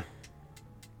 Yeah.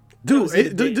 Dude, was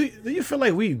it, do you feel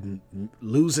like we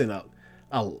losing a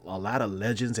lot of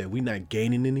legends and we not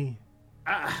gaining any?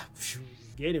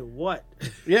 Gaining what?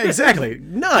 Yeah, exactly.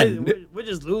 None. We're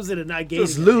just losing and not gaining.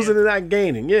 Just losing and not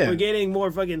gaining. Yeah. We're gaining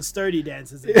more fucking sturdy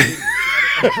dances. Than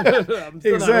I'm still not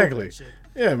over Exactly. that shit.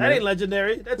 Yeah, man. That ain't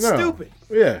legendary. That's No. stupid.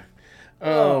 Yeah.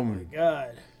 Oh my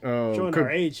God. Showing con- our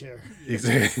age here.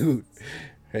 Exactly.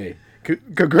 Hey,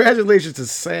 congratulations to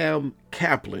Sam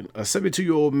Kaplan, a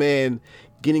 72-year-old man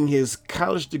getting his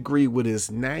college degree with his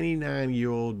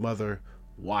 99-year-old mother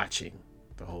watching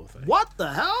the whole thing. What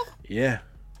the hell? Yeah.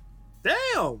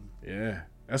 Damn. Yeah.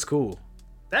 That's cool.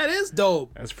 That is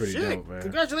dope. That's pretty Shit. dope, man.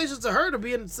 Congratulations to her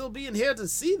to still being here to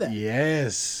see that.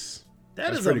 Yes. That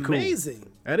That's is pretty cool.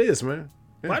 amazing. That is, man.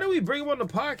 Yeah. Why do we bring him on the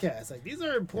podcast? Like, these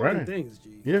are important Right. things,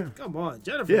 G. Yeah. Come on,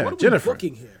 Jennifer. Yeah, what are Jennifer. we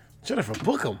booking here? Jennifer,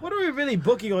 book him. What are we really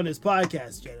booking on this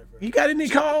podcast, Jennifer? You got any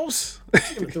calls?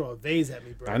 She's gonna throw a vase at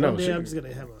me, bro. I know, One day she- I'm just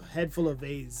gonna have a head full of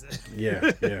vase.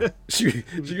 Yeah. She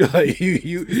like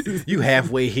you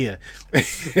halfway here,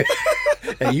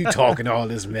 and you talking all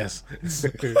this mess.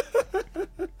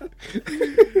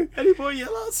 Any more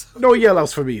yellows? No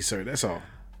yellows for me, sir. That's all.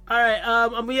 All right,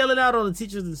 I'm yelling out on the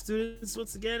teachers and students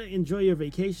once again. Enjoy your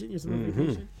vacation, your summer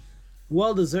vacation.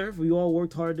 Well deserved. We all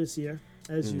worked hard this year,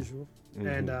 as usual,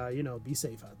 and be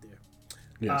safe out there.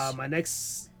 Yes. My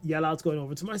next yell out's going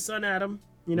over to my son Adam.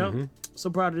 So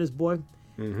proud of this boy.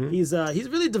 He's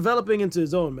really developing into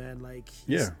his own, man. Like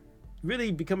he's Yeah.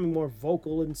 really becoming more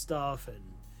vocal and stuff, and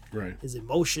Right. his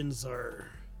emotions are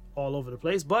all over the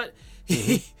place. But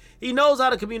he knows how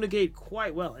to communicate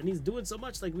quite well, and he's doing so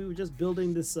much. Like we were just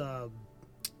building this not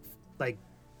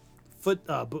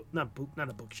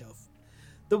a bookshelf,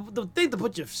 the thing to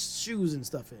put your shoes and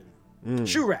stuff in,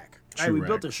 shoe rack. Right, Shoe we rack.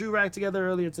 built a shoe rack together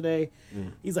earlier today.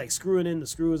 He's like screwing in the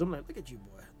screws. I'm like, look at you,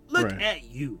 boy. Look Right. at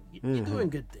you. You're doing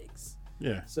good things.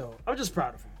 Yeah. So I'm just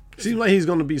proud of him. Seems like he's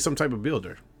gonna be some type of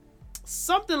builder.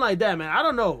 Something like that, man. I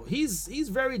don't know. He's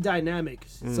very dynamic,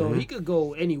 so he could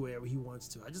go anywhere he wants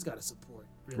to. I just gotta support,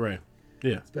 really, Right.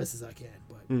 Yeah. as best as I can.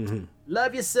 But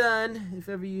love you, son. If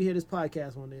ever you hear this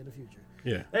podcast one day in the future.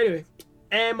 Yeah. Anyway,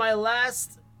 and my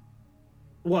last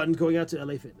one going out to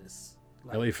LA Fitness.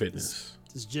 Like, LA Fitness.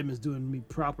 This gym is doing me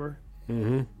proper,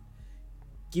 giving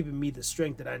me the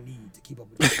strength that I need to keep up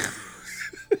with the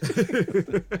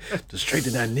The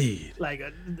strength that I need. Like,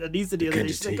 Anissa the other day,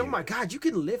 she's like, continue. oh my God, you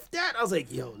can lift that? I was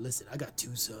like, yo, listen, I got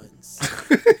 2 sons.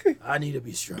 I need to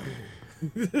be strong.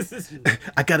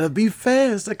 I gotta be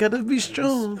fast. I gotta be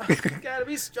strong. Gotta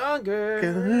be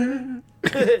stronger.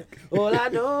 all I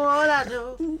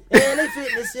know, LA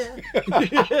Fitness, yeah.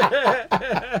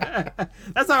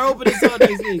 That's our opening song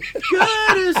next week.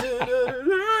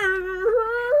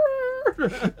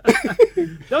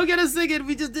 Don't get us singing.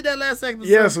 We just did that last segment.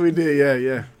 Yes, we did.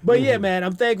 Yeah. But yeah, man,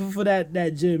 I'm thankful for that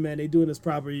gym, man. They doing this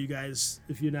proper, you guys.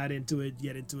 If you're not into it,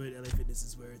 get into it. LA Fitness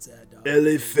is where it's at, dog.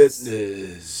 LA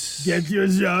Fitness. Get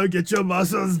your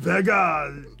muscles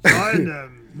bigger. Join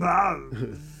them. Wow.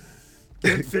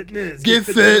 Get fitness. Get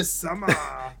for fit. the summer.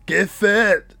 Get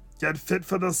fit. Get fit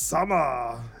for the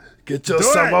summer. Get your Do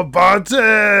summer it.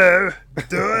 body.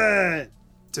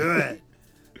 Do it.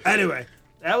 Anyway,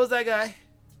 that was that guy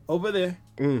over there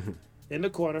in the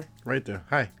corner. Right there.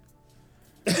 Hi.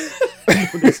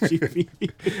 This GP.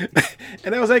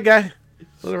 And that was that guy.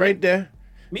 Right there.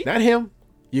 Me? Not him.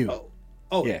 You.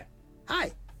 Oh, Yeah.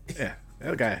 hi. Yeah.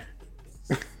 That guy.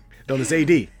 Known as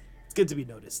AD. It's good to be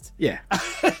noticed. Yeah.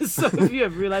 So if you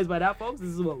have realized by now, folks, this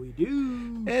is what we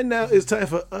do. And now it's time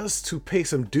for us to pay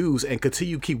some dues and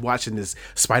continue keep watching this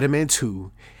Spider-Man 2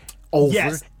 over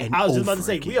Yes, and I was just over about to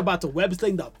say, again. we about to web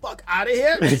sling the fuck out of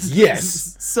here.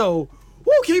 Yes. So,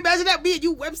 woo, can you imagine that? Me and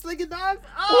you web slinging, dog?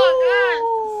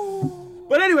 Oh, God.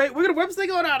 But anyway, we're going to web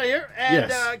sling on out of here and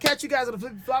Yes. catch you guys on the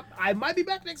flip flop. I might be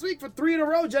back next week for 3 in a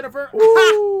row, Jennifer.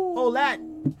 Hold that.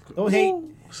 Don't hate.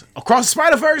 Across the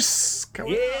Spider-Verse.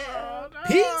 Coming Yeah. out.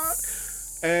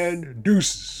 Peace. And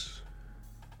deuces.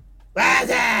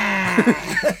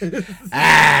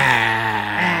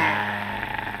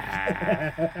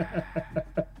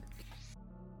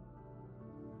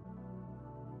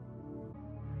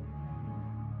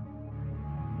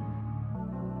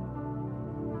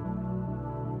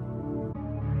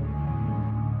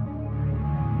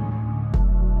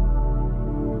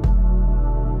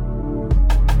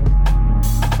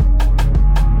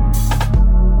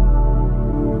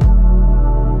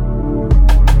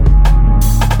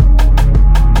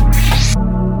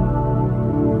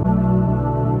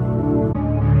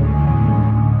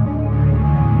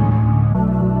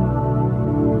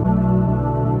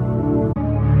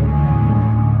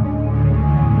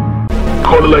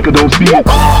 Call it like I don't see it.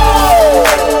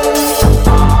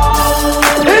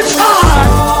 It's hot.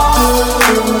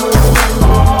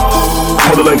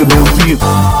 Call it like I don't see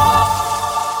it.